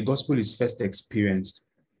faith. The gospel is first experienced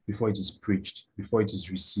before it is preached, before it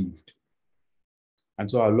is received.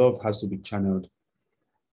 And so our love has to be channeled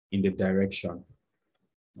in the direction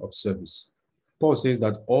of service. Paul says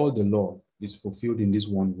that all the law is fulfilled in this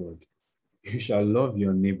one word. You shall love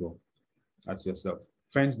your neighbor as yourself.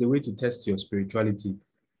 Friends, the way to test your spirituality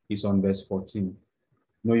is on verse 14.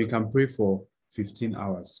 No, you can pray for 15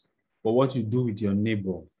 hours, but what you do with your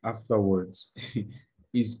neighbor afterwards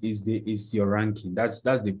is your ranking. That's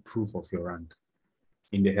the proof of your rank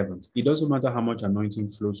in the heavens. It doesn't matter how much anointing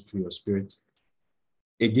flows through your spirit.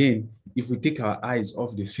 Again, if we take our eyes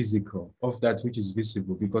off the physical, off that which is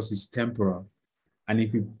visible, because it's temporal, and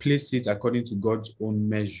if we place it according to God's own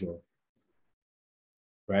measure,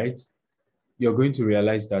 right, you're going to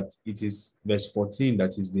realize that it is verse 14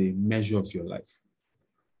 that is the measure of your life.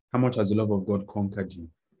 How much has the love of God conquered you?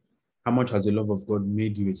 How much has the love of God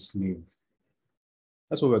made you a slave?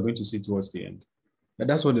 That's what we're going to see towards the end. But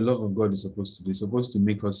that's what the love of God is supposed to do. It's supposed to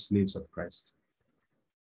make us slaves of Christ.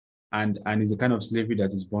 And it's a kind of slavery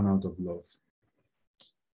that is born out of love.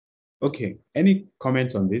 Okay, any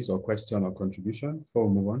comment on this or question or contribution before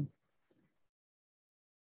we move on?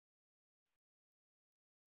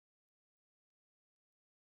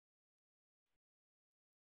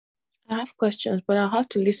 I have questions, but I'll have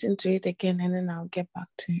to listen to it again and then I'll get back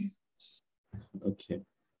to you. Okay.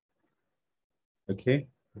 Okay,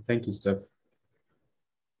 thank you, Steph.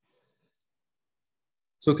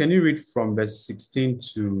 So can you read from verse 16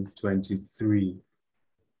 to 23?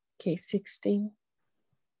 Okay, 16.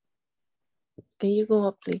 Can you go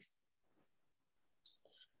up, please?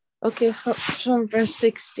 Okay, from verse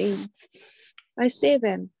 16. I say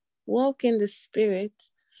then, walk in the Spirit,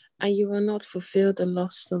 and you will not fulfill the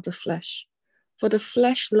lust of the flesh. For the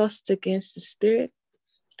flesh lusts against the Spirit,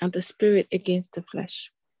 and the Spirit against the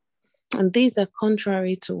flesh. And these are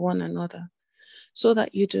contrary to one another, so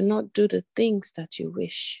that you do not do the things that you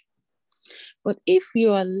wish. But if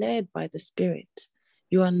you are led by the Spirit,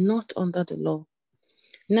 you are not under the law.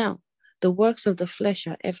 Now, the works of the flesh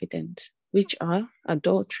are evident, which are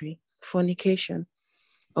adultery, fornication,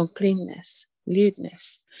 uncleanness,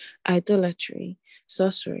 lewdness, idolatry,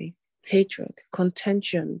 sorcery, hatred,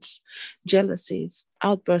 contentions, jealousies,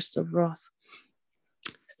 outbursts of wrath,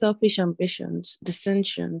 selfish ambitions,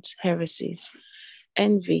 dissensions, heresies,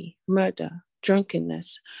 envy, murder,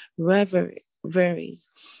 drunkenness, revelries,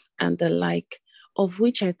 and the like, of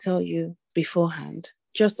which I tell you beforehand,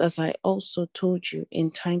 just as I also told you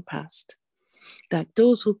in time past, that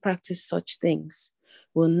those who practice such things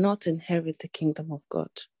will not inherit the kingdom of God.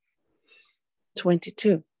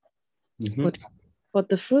 22. Mm-hmm. But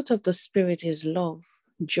the fruit of the Spirit is love,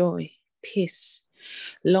 joy, peace,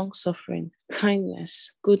 long-suffering,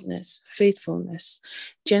 kindness, goodness, faithfulness,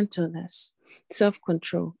 gentleness,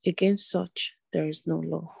 self-control. Against such there is no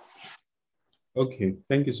law. Okay,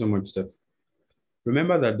 thank you so much, Steph.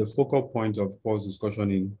 Remember that the focal point of Paul's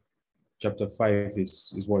discussion in chapter 5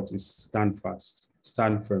 is what? Is stand fast,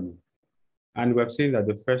 stand firm. And we have seen that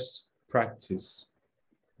the first practice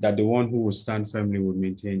that the one who will stand firmly will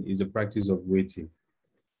maintain is the practice of waiting,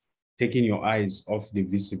 taking your eyes off the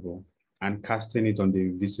visible and casting it on the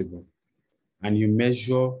invisible. And you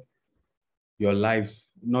measure your life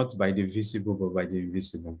not by the visible, but by the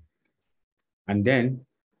invisible. And then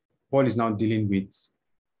Paul is now dealing with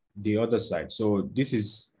the other side. So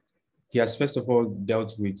he has first of all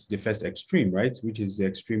dealt with the first extreme, right? Which is the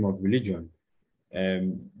extreme of religion,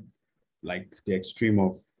 like the extreme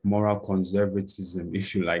of moral conservatism,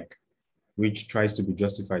 if you like, which tries to be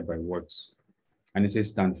justified by words. And it says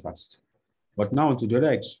stand fast. But now to the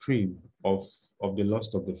other extreme of the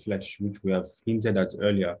lust of the flesh, which we have hinted at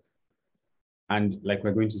earlier. And like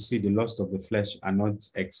we're going to see, the lust of the flesh are not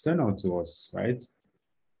external to us, right?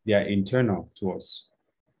 They are internal to us.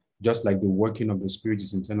 Just like the working of the Spirit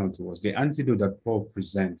is internal to us. The antidote that Paul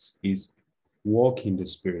presents is walk in the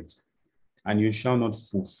Spirit. and you shall not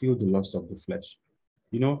fulfill the lust of the flesh.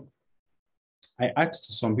 You know, I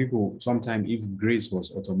asked some people sometime if grace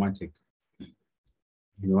was automatic, you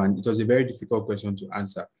know, and it was a very difficult question to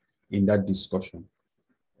answer in that discussion.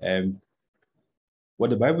 What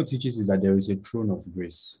the Bible teaches is that there is a throne of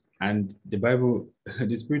grace, and the Bible,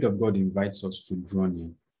 the Spirit of God invites us to draw near,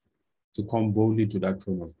 to come boldly to that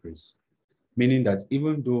throne of grace. Meaning that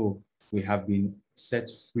even though we have been set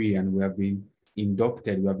free and we have been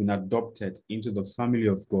inducted, we have been adopted into the family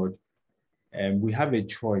of God, we have a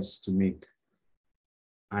choice to make.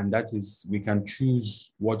 And that is, we can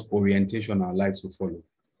choose what orientation our lives will follow.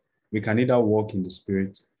 We can either walk in the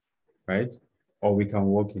Spirit, right? Or we can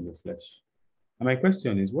walk in the flesh. And my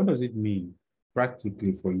question is, what does it mean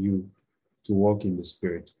practically for you to walk in the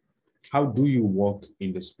Spirit? How do you walk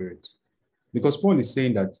in the Spirit? Because Paul is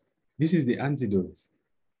saying that this is the antidote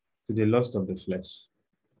to the lust of the flesh.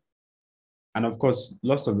 And of course,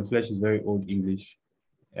 lust of the flesh is very old English.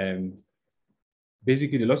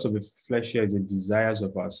 Basically, the lust of the flesh here is the desires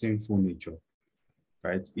of our sinful nature,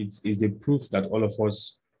 right? It's the proof that all of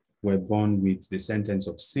us were born with the sentence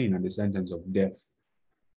of sin and the sentence of death,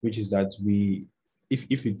 which is that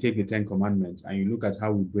if you take the 10 Commandments and you look at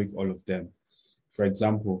how we break all of them, for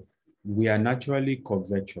example, we are naturally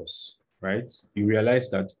covetous, right? You realize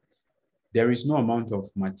that there is no amount of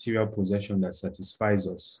material possession that satisfies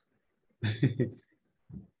us.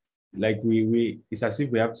 Like it's as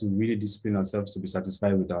if we have to really discipline ourselves to be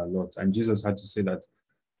satisfied with our lot. And Jesus had to say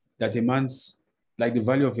that a man's, like the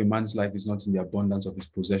value of a man's life is not in the abundance of his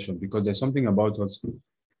possession, because there's something about us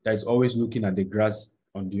that's always looking at the grass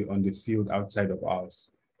on the field outside of ours.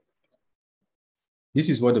 This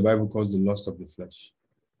is what the Bible calls the lust of the flesh.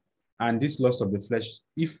 And this lust of the flesh,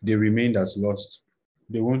 if they remained as lust,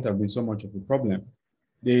 they won't have been so much of a problem.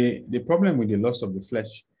 The problem with the lust of the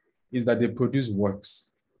flesh is that they produce works.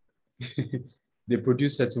 They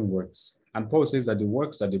produce certain works. And Paul says that the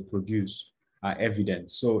works that they produce are evident.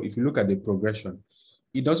 So if you look at the progression,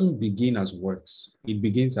 it doesn't begin as works. It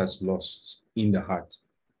begins as lust in the heart.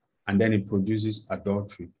 And then it produces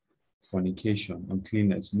adultery, fornication,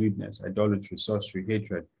 uncleanness, lewdness, idolatry, sorcery,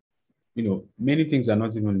 hatred. You know, many things are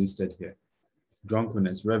not even listed here.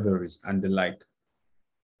 Drunkenness, revelries, and the like.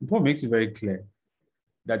 Paul makes it very clear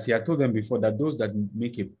that he had told them before that those that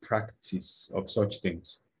make a practice of such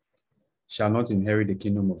things shall not inherit the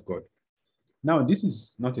kingdom of God. Now, this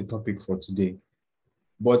is not a topic for today,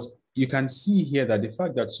 but you can see here that the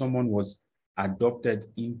fact that someone was adopted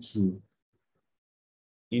into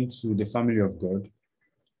the family of God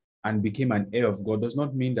and became an heir of God does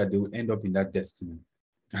not mean that they will end up in that destiny,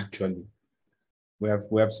 actually. We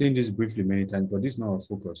have seen this briefly many times, but this is not our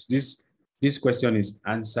focus. This question is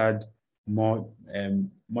answered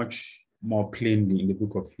much more plainly in the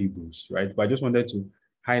book of Hebrews, right? But I just wanted to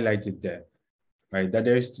highlight it there, right? That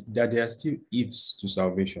there are still ifs to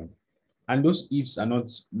salvation. And those ifs are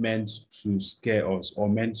not meant to scare us or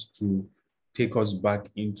meant to take us back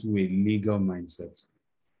into a legal mindset,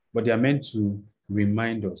 but they are meant to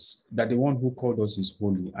remind us that the one who called us is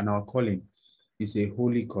holy, and our calling is a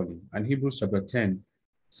holy calling. And Hebrews chapter 10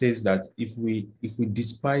 says that if we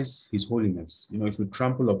despise his holiness, you know, if we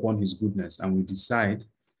trample upon his goodness and we decide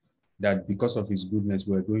that because of his goodness,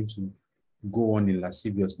 we're going to go on in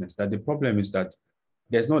lasciviousness, that the problem is that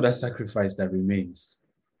there's no that sacrifice that remains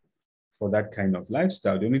for that kind of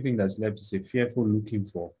lifestyle. The only thing that's left is a fearful looking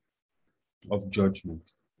for of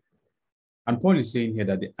judgment. And Paul is saying here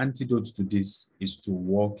that the antidote to this is to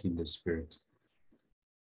walk in the Spirit.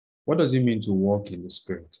 What does it mean to walk in the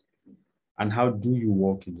Spirit? And how do you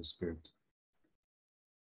walk in the Spirit?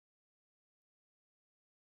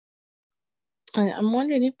 I'm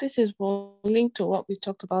wondering if this is linked to what we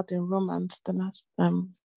talked about in Romans the last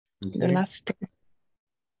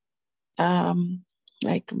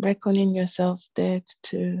like reckoning yourself dead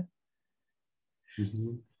to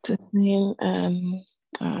sin and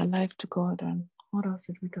alive to God. And what else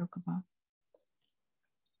did we talk about?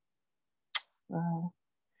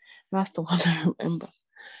 That's the one I remember.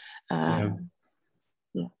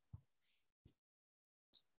 Yeah.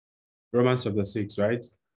 Romans chapter 6, right?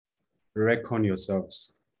 Reckon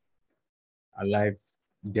yourselves alive,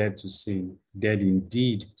 dead to sin, dead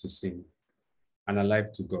indeed to sin, and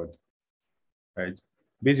alive to God, right?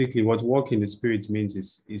 Basically, what walk in the Spirit means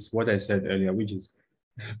is what I said earlier, which is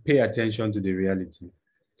pay attention to the reality.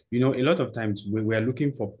 You know, a lot of times we are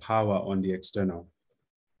looking for power on the external,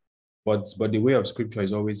 but the way of Scripture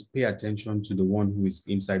is always pay attention to the one who is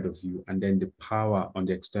inside of you, and then the power on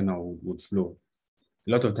the external would flow.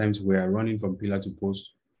 A lot of times we are running from pillar to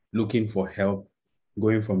post, looking for help,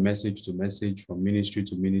 going from message to message, from ministry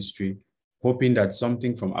to ministry, hoping that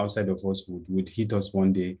something from outside of us would hit us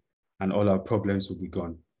one day and all our problems will be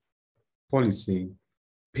gone. Paul is saying,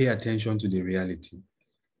 pay attention to the reality.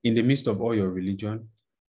 In the midst of all your religion,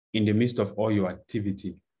 in the midst of all your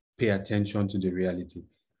activity, pay attention to the reality.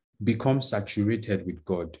 Become saturated with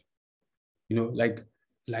God. You know, like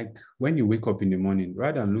when you wake up in the morning,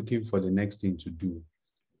 rather than looking for the next thing to do,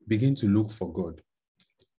 begin to look for God.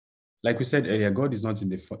 Like we said earlier, God is not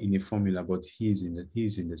in a formula, but He is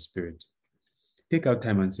in the Spirit. Take out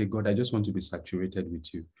time and say, God, I just want to be saturated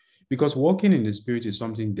with you. Because walking in the Spirit is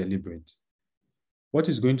something deliberate. What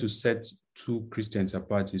is going to set two Christians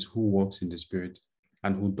apart is who walks in the Spirit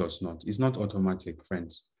and who does not. It's not automatic,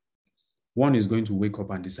 friends. One is going to wake up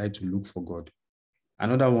and decide to look for God.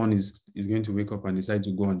 Another one is going to wake up and decide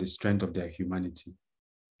to go on the strength of their humanity.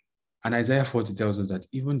 And Isaiah 40 tells us that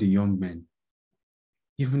even the young men,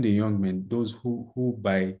 those who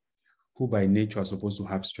by nature are supposed to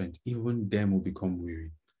have strength, even them will become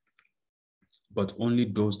weary. But only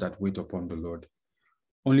those that wait upon the Lord,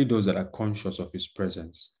 only those that are conscious of His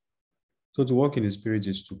presence. So to walk in the Spirit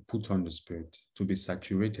is to put on the Spirit, to be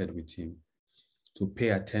saturated with Him, to pay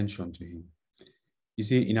attention to Him. You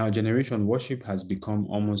see, in our generation, worship has become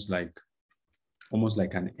almost like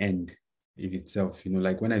an end in itself. You know,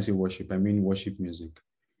 like when I say worship, I mean worship music.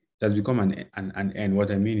 It has become an end.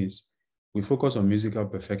 What I mean is we focus on musical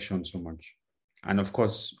perfection so much. And of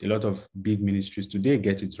course, a lot of big ministries today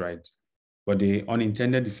get it right. But the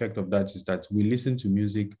unintended effect of that is that we listen to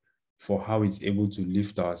music for how it's able to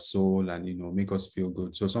lift our soul and, you know, make us feel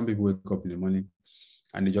good. So some people wake up in the morning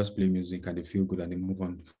and they just play music and they feel good and they move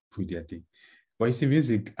on with their day. But you see,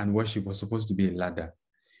 music and worship was supposed to be a ladder.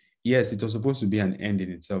 Yes, it was supposed to be an end in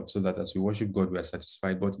itself so that as we worship God, we are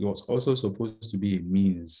satisfied, but it was also supposed to be a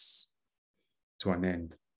means to an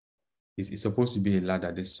end. It's supposed to be a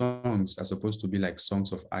ladder. The songs are supposed to be like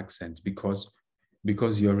songs of accent because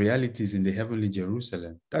your reality is in the heavenly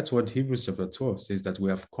Jerusalem. That's what Hebrews chapter 12 says, that we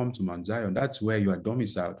have come to Mount Zion. That's where you are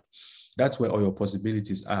domiciled. That's where all your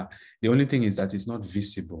possibilities are. The only thing is that it's not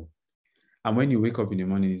visible. And when you wake up in the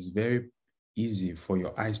morning, it's very easy for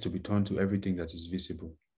your eyes to be turned to everything that is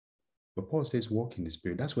visible. But Paul says, walk in the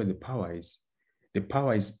Spirit. That's where the power is. The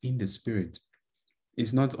power is in the Spirit.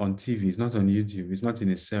 It's not on TV. It's not on YouTube. It's not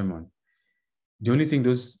in a sermon. The only thing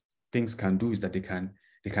those things can do is that they can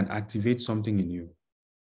activate something in you,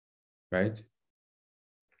 right?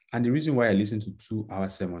 And the reason why I listen to 2-hour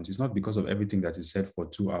sermons is not because of everything that is said for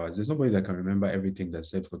 2 hours. There's nobody that can remember everything that's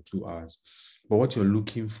said for 2 hours. But what you're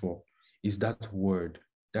looking for is that word,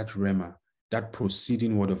 that rhema, that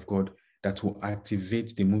proceeding word of God that will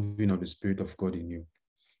activate the moving of the Spirit of God in you.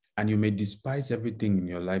 And you may despise everything in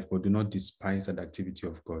your life, but do not despise that activity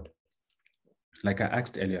of God. Like I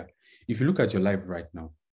asked earlier, if you look at your life right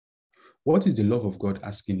now, what is the love of God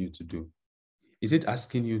asking you to do? Is it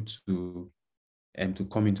asking you to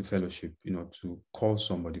come into fellowship, you know, to call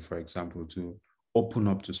somebody, for example, to open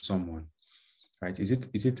up to someone, right? Is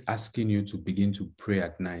it asking you to begin to pray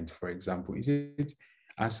at night, for example? Is it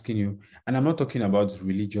asking you, and I'm not talking about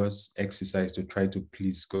religious exercise to try to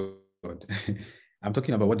please God. I'm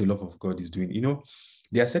talking about what the love of God is doing. You know,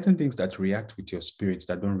 there are certain things that react with your spirit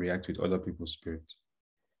that don't react with other people's spirit.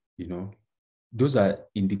 You know, those are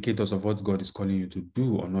indicators of what God is calling you to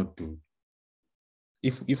do or not do.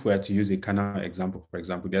 If we were to use a carnal example, for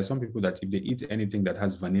example, there are some people that if they eat anything that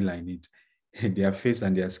has vanilla in it, their face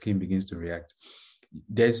and their skin begins to react.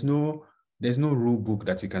 There's no rule book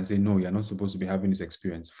that you can say, no, you're not supposed to be having this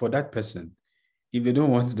experience. For that person, if they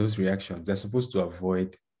don't want those reactions, they're supposed to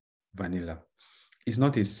avoid vanilla. It's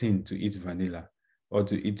not a sin to eat vanilla or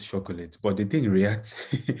to eat chocolate, but the thing reacts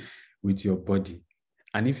with your body.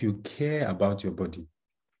 And if you care about your body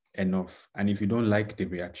enough, and if you don't like the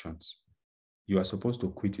reactions, you are supposed to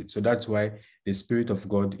quit it. So that's why the Spirit of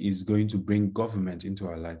God is going to bring government into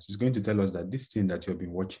our lives. It's going to tell us that this thing that you've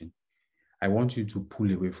been watching, I want you to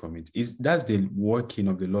pull away from it. That's the working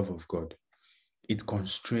of the love of God. It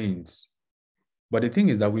constrains. But the thing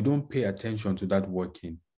is that we don't pay attention to that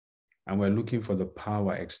working, and we're looking for the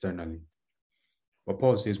power externally. But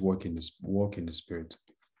Paul says, walk in the Spirit.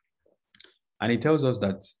 And he tells us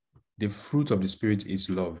that the fruit of the Spirit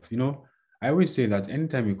is love. You know, I always say that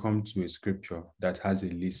anytime you come to a scripture that has a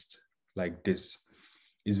list like this,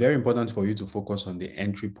 it's very important for you to focus on the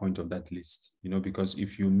entry point of that list, you know, because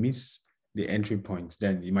if you miss the entry point,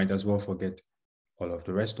 then you might as well forget all of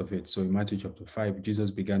the rest of it. So in Matthew chapter 5,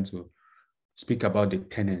 Jesus began to speak about the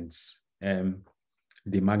tenets,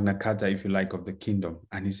 the Magna Carta, if you like, of the kingdom.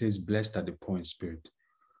 And he says, blessed are the poor in spirit,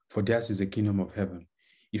 for theirs is the kingdom of heaven.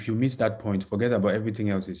 If you miss that point, forget about everything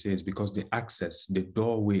else he says, because the access, the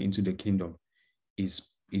doorway into the kingdom is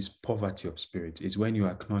is poverty of spirit. It's when you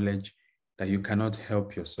acknowledge that you cannot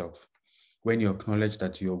help yourself, when you acknowledge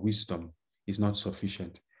that your wisdom is not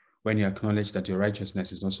sufficient, when you acknowledge that your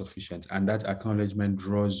righteousness is not sufficient, and that acknowledgement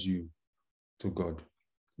draws you to God.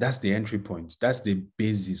 That's the entry point. That's the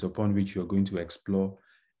basis upon which you're going to explore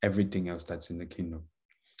everything else that's in the kingdom.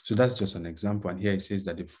 So that's just an example. And here it says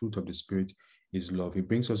that the fruit of the Spirit is love. It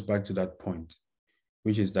brings us back to that point,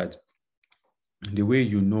 which is that the way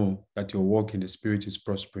you know that your walk in the Spirit is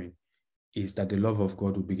prospering is that the love of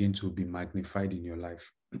God will begin to be magnified in your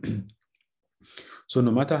life. So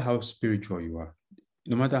no matter how spiritual you are,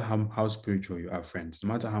 no matter how spiritual you are, friends,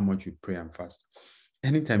 no matter how much you pray and fast,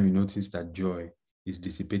 anytime you notice that joy is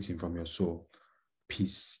dissipating from your soul,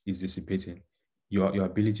 peace is dissipating, your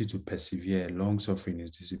ability to persevere, long suffering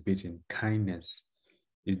is dissipating, kindness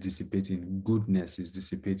is dissipating, goodness is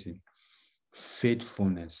dissipating,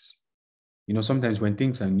 faithfulness. You know, sometimes when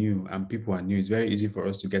things are new and people are new, it's very easy for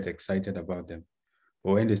us to get excited about them.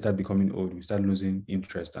 But when they start becoming old, we start losing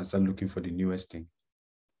interest and start looking for the newest thing.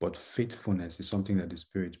 But faithfulness is something that the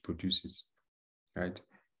Spirit produces, right?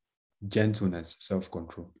 Gentleness,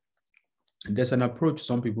 self-control. And there's an approach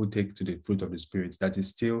some people take to the fruit of the Spirit that is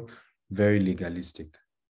still very legalistic,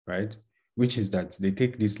 right? Which is that they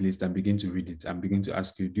take this list and begin to read it and begin to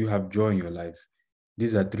ask you, do you have joy in your life?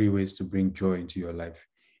 These are 3 ways to bring joy into your life.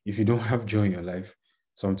 If you don't have joy in your life,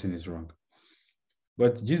 something is wrong.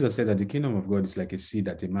 But Jesus said that the kingdom of God is like a seed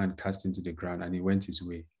that a man cast into the ground and he went his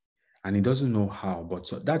way. And he doesn't know how, but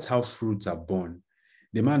so that's how fruits are born.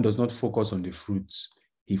 The man does not focus on the fruits.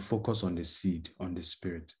 He focuses on the seed, on the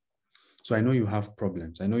Spirit. So I know you have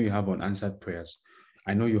problems. I know you have unanswered prayers.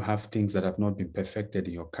 I know you have things that have not been perfected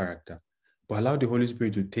in your character. But allow the Holy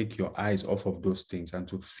Spirit to take your eyes off of those things and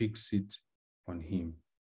to fix it on Him.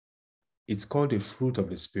 It's called the fruit of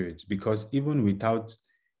the Spirit because even without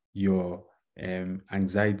your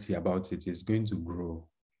anxiety about it, it's going to grow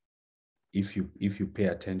if you pay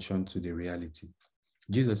attention to the reality.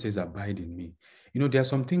 Jesus says, abide in me. You know, there are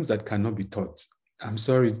some things that cannot be taught. I'm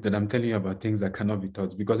sorry that I'm telling you about things that cannot be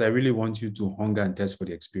taught because I really want you to hunger and thirst for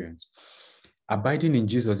the experience. Abiding in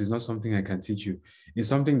Jesus is not something I can teach you. It's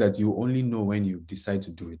something that you only know when you decide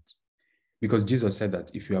to do it. Because Jesus said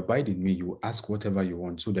that if you abide in me, you will ask whatever you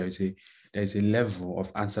want. So there is a level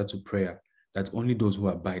of answer to prayer that only those who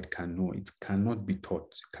abide can know. It cannot be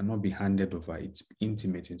taught, it cannot be handed over. It's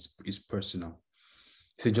intimate, it's personal.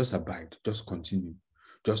 He said, just abide, just continue,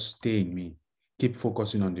 just stay in me, keep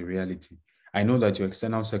focusing on the reality. I know that your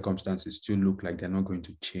external circumstances still look like they're not going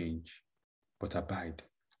to change, but abide.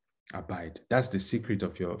 That's the secret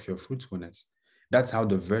of your fruitfulness. That's how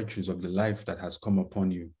the virtues of the life that has come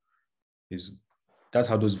upon you that's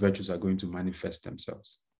how those virtues are going to manifest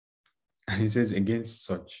themselves. And he says, against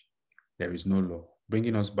such, there is no law,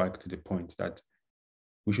 bringing us back to the point that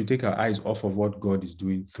we should take our eyes off of what God is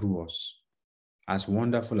doing through us. As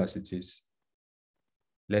wonderful as it is,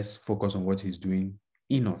 let's focus on what He's doing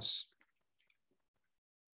in us.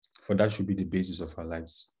 For that should be the basis of our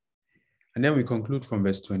lives. And then we conclude from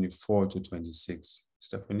verse 24 to 26.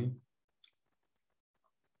 Stephanie?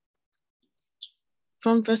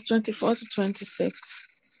 From verse 24 to 26.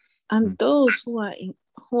 And those who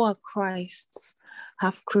are Christ's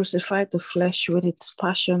have crucified the flesh with its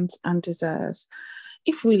passions and desires.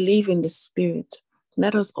 If we live in the Spirit,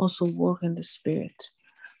 let us also walk in the Spirit.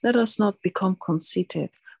 Let us not become conceited,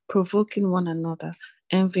 provoking one another,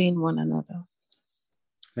 envying one another.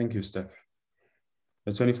 Thank you, Steph.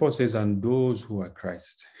 Verse 24 says, and those who are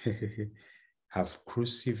Christ have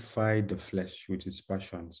crucified the flesh with its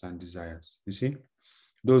passions and desires. You see,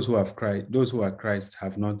 those who are Christ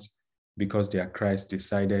have not, because they are Christ,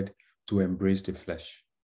 decided to embrace the flesh.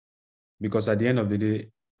 Because at the end of the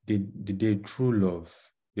day, true love,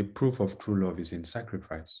 the proof of true love is in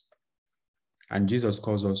sacrifice. And Jesus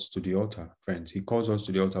calls us to the altar, friends. He calls us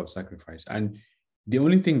to the altar of sacrifice. And the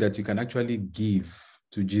only thing that you can actually give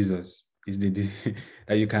to Jesus is that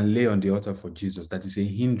you can lay on the altar for Jesus, that is a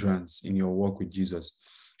hindrance in your walk with Jesus,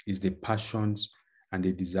 is the passions and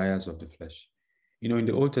the desires of the flesh. You know, in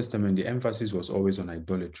the Old Testament, the emphasis was always on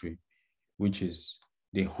idolatry, which is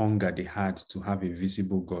the hunger they had to have a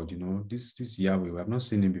visible God. You know, this Yahweh, we have not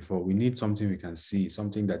seen him before. We need something we can see,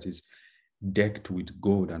 something that is decked with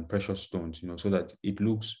gold and precious stones, you know, so that it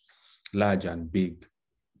looks large and big.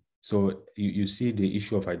 So you see the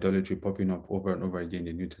issue of idolatry popping up over and over again in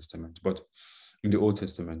the New Testament, but in the Old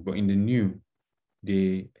Testament. But in the New,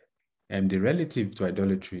 the relative to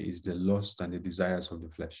idolatry is the lust and the desires of the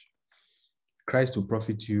flesh. Christ will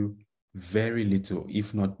profit you very little,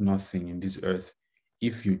 if not nothing, in this earth,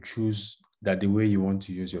 if you choose that the way you want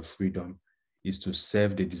to use your freedom is to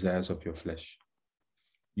serve the desires of your flesh.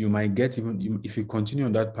 you might get if you continue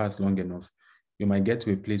on that path long enough, you might get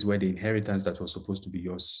to a place where the inheritance that was supposed to be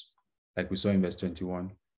yours, like we saw in verse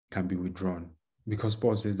 21, can be withdrawn. Because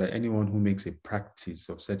Paul says that anyone who makes a practice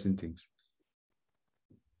of certain things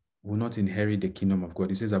will not inherit the kingdom of God.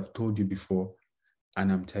 He says, I've told you before,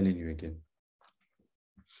 and I'm telling you again.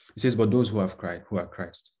 He says, but those who are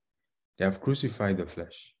Christ, they have crucified the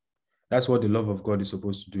flesh. That's what the love of God is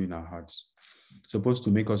supposed to do in our hearts. It's supposed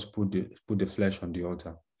to make us put the flesh on the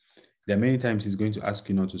altar. There are many times he's going to ask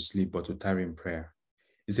you not to sleep, but to tarry in prayer.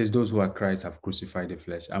 He says, those who are Christ have crucified the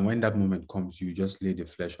flesh. And when that moment comes, you just lay the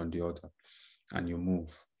flesh on the altar and you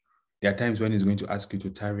move. There are times when he's going to ask you to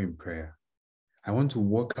tarry in prayer. I want to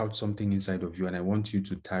work out something inside of you, and I want you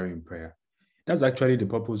to tarry in prayer. That's actually the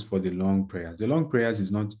purpose for the long prayers. The long prayers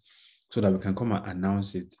is not so that we can come and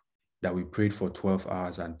announce it, that we prayed for 12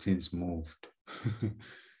 hours and things moved.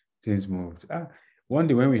 Things moved. One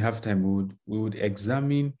day when we have time, we would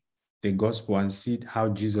examine the gospel and see how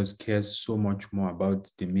Jesus cares so much more about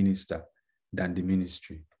the minister than the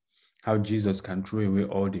ministry. How Jesus can throw away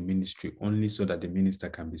all the ministry only so that the minister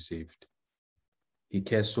can be saved. He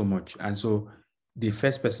cares so much. And so the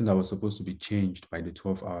first person that was supposed to be changed by the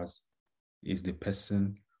 12 hours is the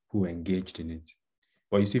person who engaged in it.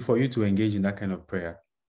 But you see, for you to engage in that kind of prayer,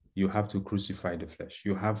 you have to crucify the flesh.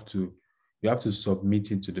 You have to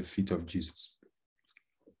submit it to the feet of Jesus.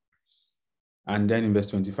 And then in verse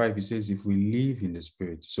 25, he says, if we live in the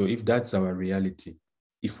Spirit, so if that's our reality,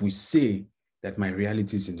 if we say that my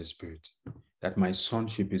reality is in the Spirit, that my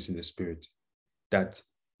sonship is in the Spirit, that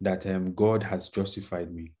God has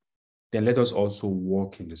justified me, then let us also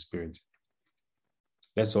walk in the Spirit.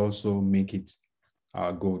 Let's also make it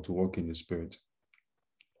our goal to walk in the Spirit.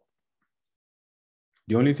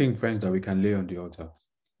 The only thing, friends, that we can lay on the altar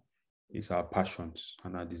is our passions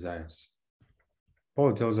and our desires.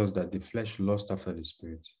 Paul tells us that the flesh lusts after the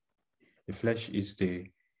Spirit. The flesh is the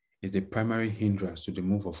primary hindrance to the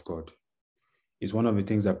move of God. It's one of the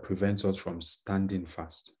things that prevents us from standing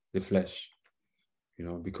fast, the flesh,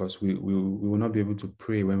 because we will not be able to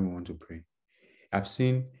pray when we want to pray. I've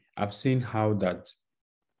seen how that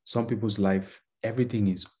some people's life, everything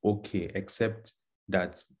is okay, except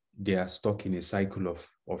that they are stuck in a cycle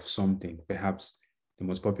of something. Perhaps the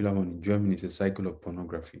most popular one in Germany is a cycle of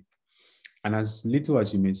pornography. And as little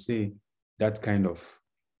as you may say, that kind of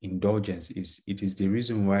indulgence is the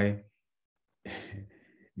reason why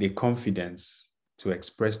the confidence to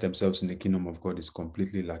express themselves in the kingdom of God is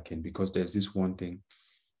completely lacking, because there's this one thing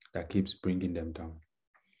that keeps bringing them down.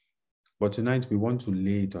 But tonight we want to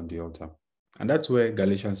lay it on the altar. And that's where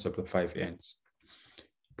Galatians chapter 5 ends.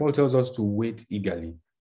 Paul tells us to wait eagerly,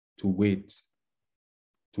 to wait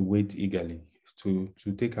eagerly, to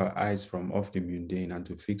take our eyes from off the mundane and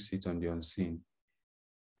to fix it on the unseen.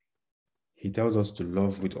 He tells us to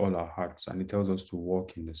love with all our hearts, and he tells us to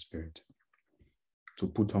walk in the Spirit, to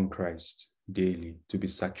put on Christ daily, to be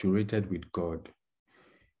saturated with God.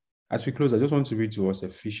 As we close, I just want to read to us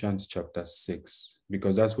Ephesians chapter 6,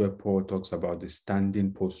 because that's where Paul talks about the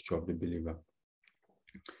standing posture of the believer.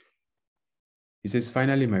 He says,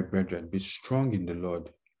 finally, my brethren, be strong in the Lord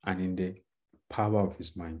and in the power of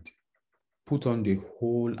his might. Put on the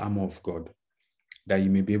whole armor of God, that you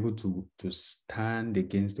may be able to stand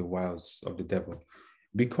against the wiles of the devil.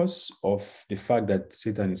 Because of the fact that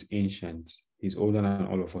Satan is ancient, he's older than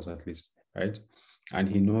all of us at least, right? And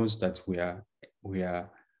he knows that we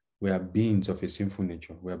are beings of a sinful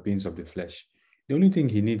nature. We are beings of the flesh. The only thing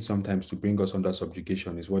he needs sometimes to bring us under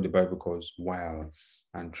subjugation is what the Bible calls wiles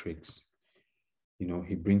and tricks.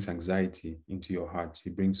 He brings anxiety into your heart. He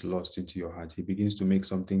brings lust into your heart. He begins to make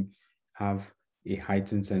something have a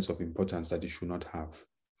heightened sense of importance that it should not have.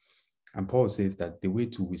 And Paul says that the way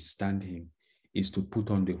to withstand him is to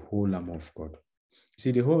put on the whole armor of God.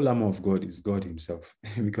 See, the whole armor of God is God himself.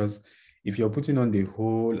 Because if you're putting on the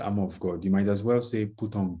whole armor of God, you might as well say,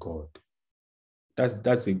 put on God.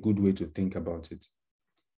 That's a good way to think about it.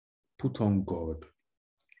 Put on God.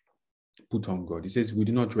 Put on God. He says, we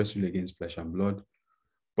do not wrestle against flesh and blood,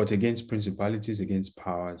 but against principalities, against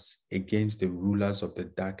powers, against the rulers of the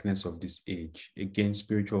darkness of this age, against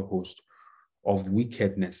spiritual hosts of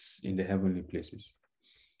wickedness in the heavenly places.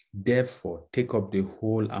 Therefore, take up the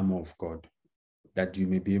whole armor of God, that you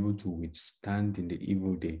may be able to withstand in the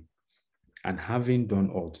evil day. And having done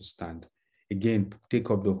all to stand, again, take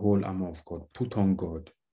up the whole armor of God, put on God.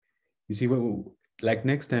 You see, like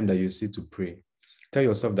next time that you sit to pray, tell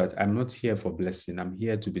yourself that I'm not here for blessing. I'm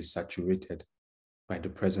here to be saturated by the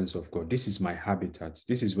presence of God. This is my habitat.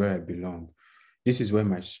 This is where I belong. This is where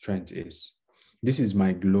my strength is. This is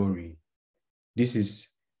my glory. This is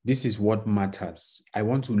This is what matters. I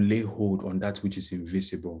want to lay hold on that which is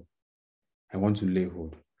invisible. I want to lay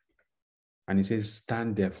hold. And he says,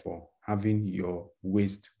 stand therefore, having your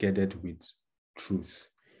waist girded with truth.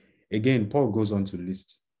 Again, Paul goes on to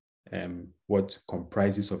list what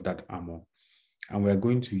comprises of that armor. And we're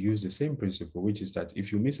going to use the same principle, which is that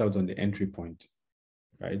if you miss out on the entry point,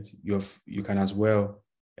 right, you can as well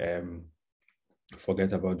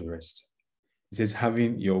forget about the rest. It says,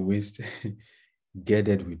 having your waist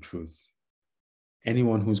girded with truth.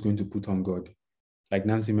 Anyone who's going to put on God, like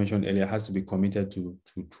Nancy mentioned earlier, has to be committed to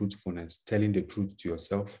truthfulness, telling the truth to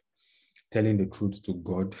yourself, telling the truth to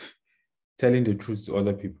God, telling the truth to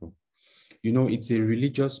other people. You know, it's a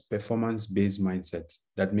religious performance-based mindset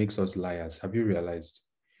that makes us liars. Have you realized?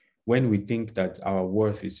 When we think that our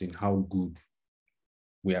worth is in how good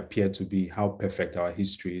we appear to be, how perfect our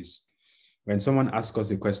history is. When someone asks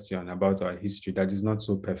us a question about our history that is not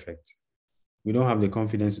so perfect, we don't have the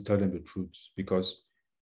confidence to tell them the truth, because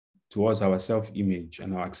to us, our self-image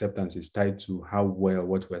and our acceptance is tied to how well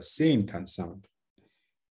what we're saying can sound.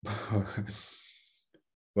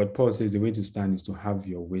 But Paul says the way to stand is to have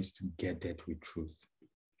your waist girded with truth.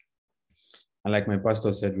 And like my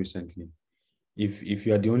pastor said recently, if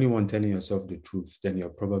you are the only one telling yourself the truth, then you're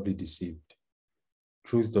probably deceived.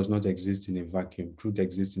 Truth does not exist in a vacuum. Truth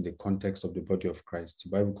exists in the context of the body of Christ.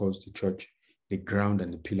 The Bible calls the church the ground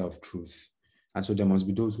and the pillar of truth. And so there must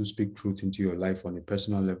be those who speak truth into your life on a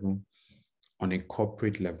personal level, on a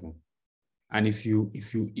corporate level. And if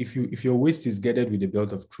your waist is girded with the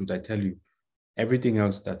belt of truth, I tell you, everything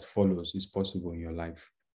else that follows is possible in your life.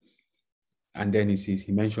 And then he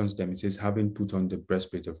mentions them. He says, having put on the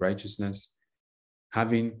breastplate of righteousness,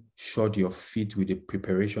 having shod your feet with the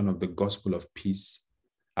preparation of the gospel of peace,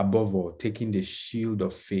 above all, taking the shield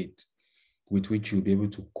of faith with which you'll be able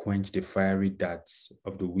to quench the fiery darts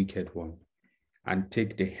of the wicked one, and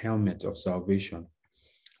take the helmet of salvation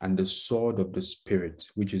and the sword of the Spirit,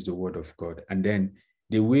 which is the word of God. And then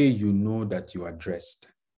the way you know that you are dressed,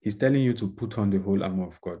 he's telling you to put on the whole armor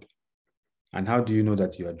of God. And how do you know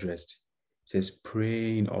that you are dressed? It says,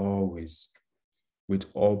 praying always with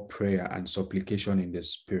all prayer and supplication in the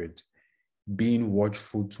Spirit, being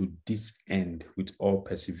watchful to this end with all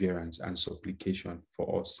perseverance and supplication for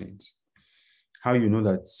all saints. How you know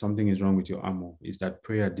that something is wrong with your armor is that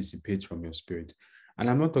prayer dissipates from your spirit. And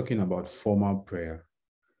I'm not talking about formal prayer.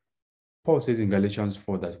 Paul says in Galatians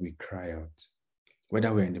 4 that we cry out,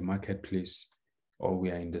 whether we're in the marketplace or we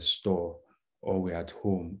are in the store or we're at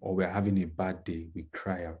home or we're having a bad day, we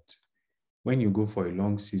cry out. When you go for a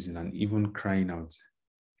long season and even crying out,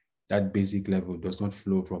 that basic level does not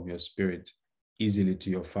flow from your spirit easily to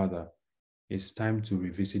your Father. It's time to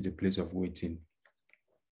revisit the place of waiting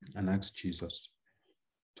and ask Jesus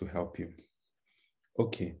to help you.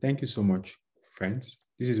 Okay, thank you so much, friends.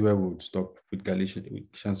 This is where we would stop with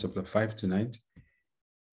Galatians chapter 5 tonight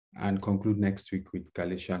and conclude next week with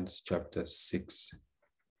Galatians chapter 6.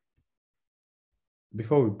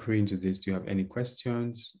 Before we pray into this, do you have any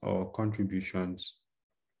questions or contributions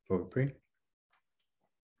before we pray?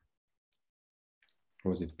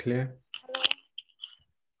 Was it clear? Hello.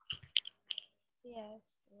 Yes,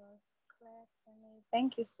 it was clear for me.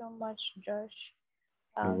 Thank you so much, Josh.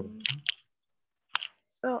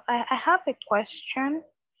 So I have a question,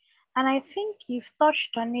 and I think you've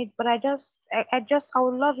touched on it, but I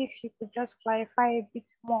would love if you could just clarify a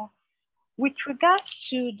bit more. With regards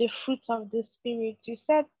to the fruit of the Spirit, you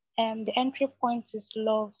said the entry point is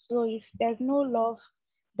love. So if there's no love,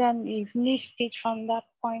 then you've missed it from that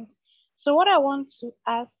point. So what I want to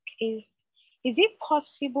ask is it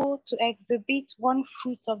possible to exhibit one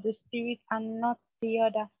fruit of the Spirit and not the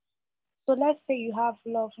other? So let's say you have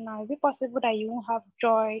love now. Is it possible that you won't have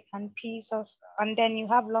joy and peace, and then you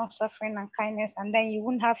have long suffering and kindness, and then you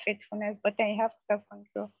won't have faithfulness, but then you have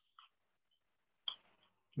self-control?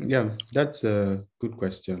 Yeah, that's a good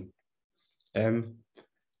question.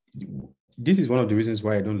 This is one of the reasons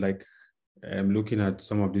why I don't like looking at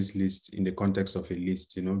some of these lists in the context of a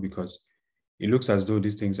list, because it looks as though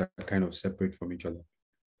these things are kind of separate from each other,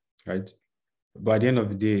 right? But at the end of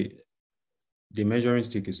the day, the measuring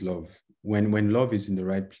stick is love. When love is in the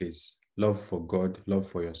right place, love for God, love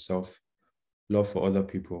for yourself, love for other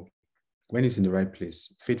people, when it's in the right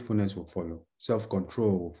place, faithfulness will follow,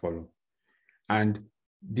 self-control will follow. And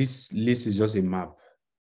this list is just a map,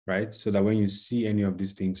 right? So that when you see any of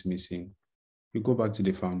these things missing, you go back to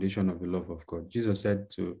the foundation of the love of God. Jesus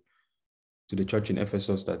said to the church in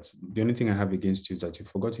Ephesus that the only thing I have against you is that you've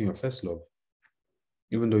forgotten your first love.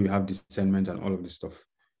 Even though you have discernment and all of this stuff,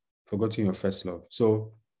 forgotten your first love.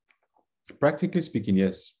 So practically speaking,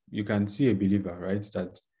 yes, you can see a believer, right,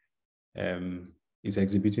 that is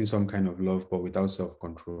exhibiting some kind of love, but without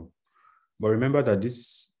self-control. But remember that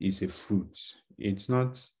this is a fruit. It's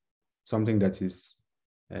not something that is,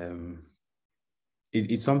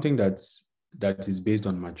 it's something that is based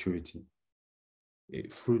on maturity.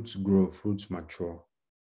 Fruits grow, fruits mature.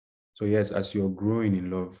 So yes, as you're growing in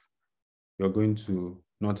love, you're going to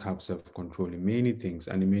not have self-control in many things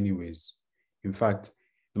and in many ways. In fact,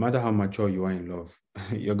 no matter how mature you are in love,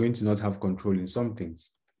 you're going to not have control in some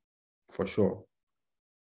things, for sure.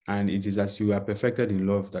 And it is as you are perfected in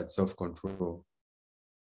love that self-control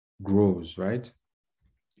grows, right?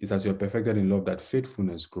 It's as you're perfected in love that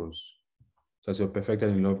faithfulness grows. It's as you're perfected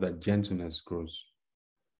in love that gentleness grows.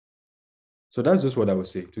 So that's just what I would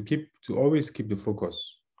say, to always keep the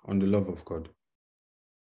focus on the love of God.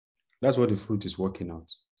 That's what the fruit is working out.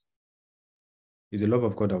 It's the love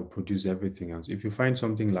of God that will produce everything else. If you find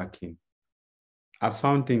something lacking, I've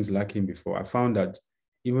found things lacking before. I found that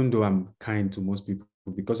even though I'm kind to most people,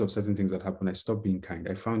 because of certain things that happen, I stopped being kind.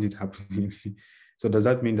 I found it happening. So does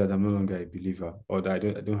that mean that I'm no longer a believer or that I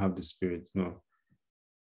don't have the Spirit? No.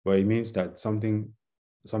 But it means that something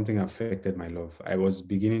affected my love. I was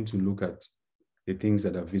beginning to look at the things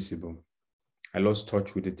that are visible. I lost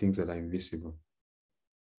touch with the things that are invisible.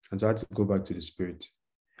 And so I had to go back to the Spirit.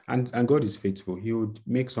 And God is faithful. He would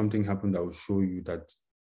make something happen that will show you that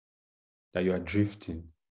you are drifting.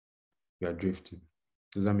 You are drifting.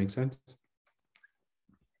 Does that make sense?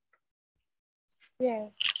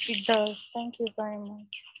 Yes, it does. Thank you very much.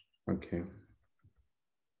 Okay.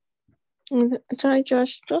 Sorry,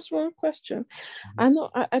 Josh, just one question. I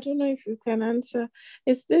don't know if you can answer.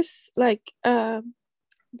 Is this like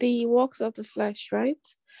the works of the flesh, right?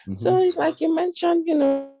 Mm-hmm. So like you mentioned,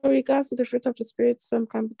 regards to the fruit of the Spirit, some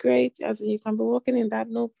can be great, as you can be walking in that,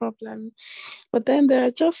 no problem. But then there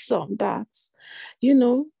are just some that,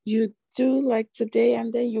 you do like today,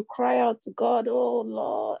 and then you cry out to God, oh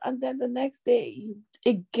Lord, and then the next day,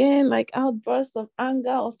 again, like outburst of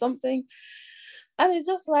anger or something. And it's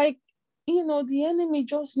just like, the enemy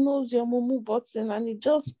just knows your mumu button and it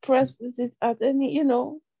just presses it at any,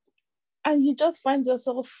 and you just find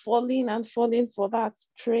yourself falling for that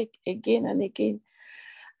trick again and again.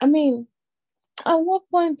 I mean, at what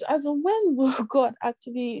point, when will God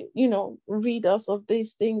actually, rid us of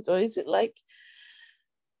these things? Or is it like,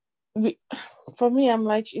 for me, I'm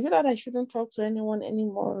like, is it that I shouldn't talk to anyone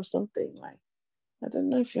anymore or something? Like, I don't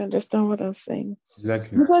know if you understand what I'm saying.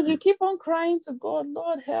 Exactly. Because you keep on crying to God,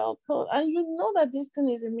 Lord, help. And you know that this thing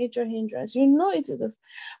is a major hindrance. You know it is,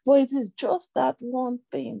 but it is just that one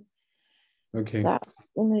thing. Okay. That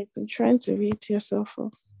you've been trying to read yourself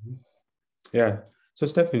up. Yeah. So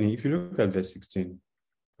Stephanie, if you look at verse 16,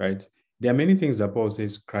 right? There are many things that Paul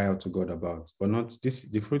says cry out to God about, but not this.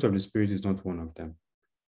 The fruit of the Spirit is not one of them,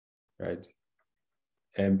 right?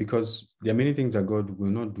 And because there are many things that God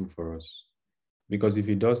will not do for us, because if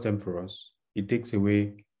He does them for us, it takes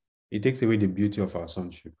away the beauty of our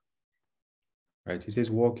sonship, right? He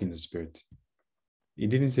says walk in the Spirit. He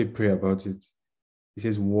didn't say pray about it. He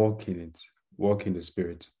says walk in it, walk in the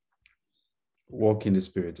Spirit. Walk in the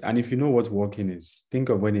Spirit. And if you know what walking is, think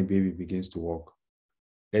of when a baby begins to walk.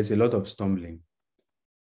 There's a lot of stumbling,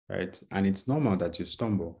 right? And it's normal that you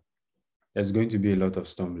stumble. There's going to be a lot of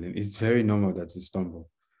stumbling. It's very normal that you stumble.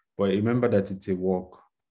 But remember that it's a walk.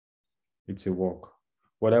 It's a walk.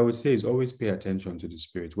 What I would say is always pay attention to the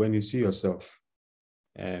Spirit. When you see yourself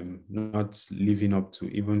not living up to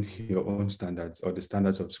even your own standards or the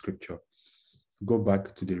standards of Scripture, go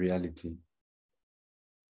back to the reality.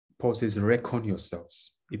 Paul says, reckon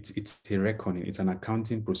yourselves. It's a reckoning. It's an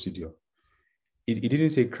accounting procedure. He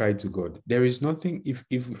didn't say cry to God. There is nothing,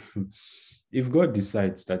 if God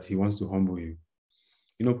decides that He wants to humble you,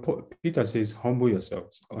 Peter says, humble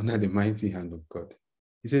yourselves under the mighty hand of God.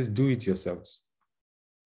 He says, do it yourselves.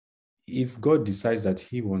 If God decides that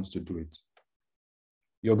He wants to do it,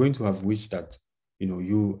 you're going to have wished that,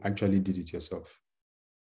 you actually did it yourself.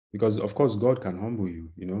 Because of course, God can humble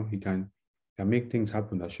you, He can make things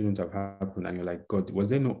happen that shouldn't have happened. And you're like, God, was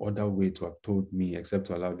there no other way to have told me except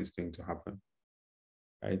to allow this thing to happen?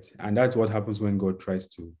 Right? And that's what happens when God tries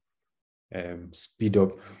to speed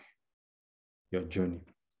up your journey.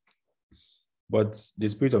 But the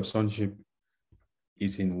spirit of sonship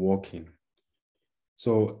is in walking.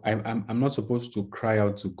 So I'm not supposed to cry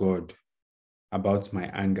out to God about my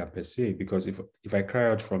anger per se, because if I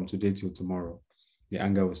cry out from today till tomorrow, the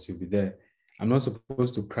anger will still be there. I'm not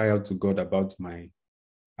supposed to cry out to God about my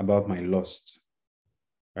lust,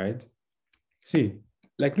 right? See,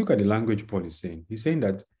 like look at the language Paul is saying. He's saying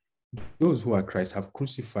that those who are Christ have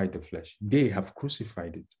crucified the flesh. They have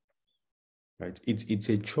crucified it, right? It's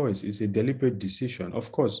a choice. It's a deliberate decision.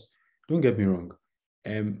 Of course, don't get me wrong.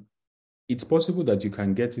 it's possible that you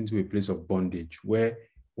can get into a place of bondage where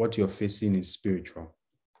what you're facing is spiritual,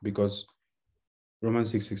 because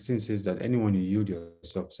Romans 6:16 says that anyone you yield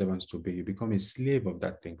yourself servants to obey, you become a slave of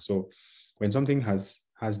that thing. So when something has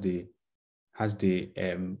the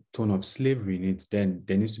tone of slavery in it, then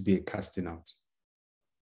there needs to be a casting out,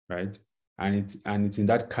 right? And it's in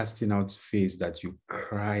that casting out phase that you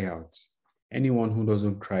cry out. Anyone who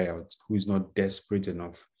doesn't cry out, who is not desperate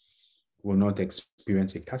enough, will not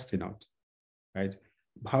experience a casting out, right?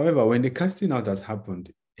 However, when the casting out has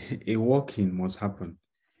happened, a walk-in must happen,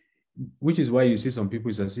 which is why you see some people,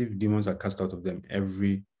 it's as if demons are cast out of them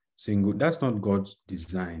every single. That's not God's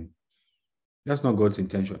design. That's not God's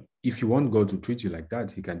intention. If you want God to treat you like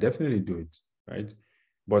that, he can definitely do it, right?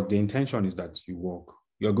 But the intention is that you walk.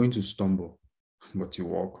 You're going to stumble, but you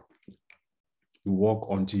walk. You walk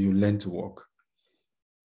until you learn to walk.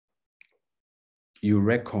 You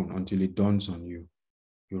reckon until it dawns on you.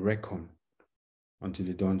 You reckon until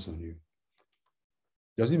it dawns on you.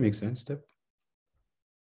 Does it make sense, Steph?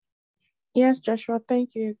 Yes, Joshua,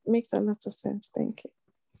 thank you. It makes a lot of sense. Thank you.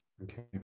 Okay.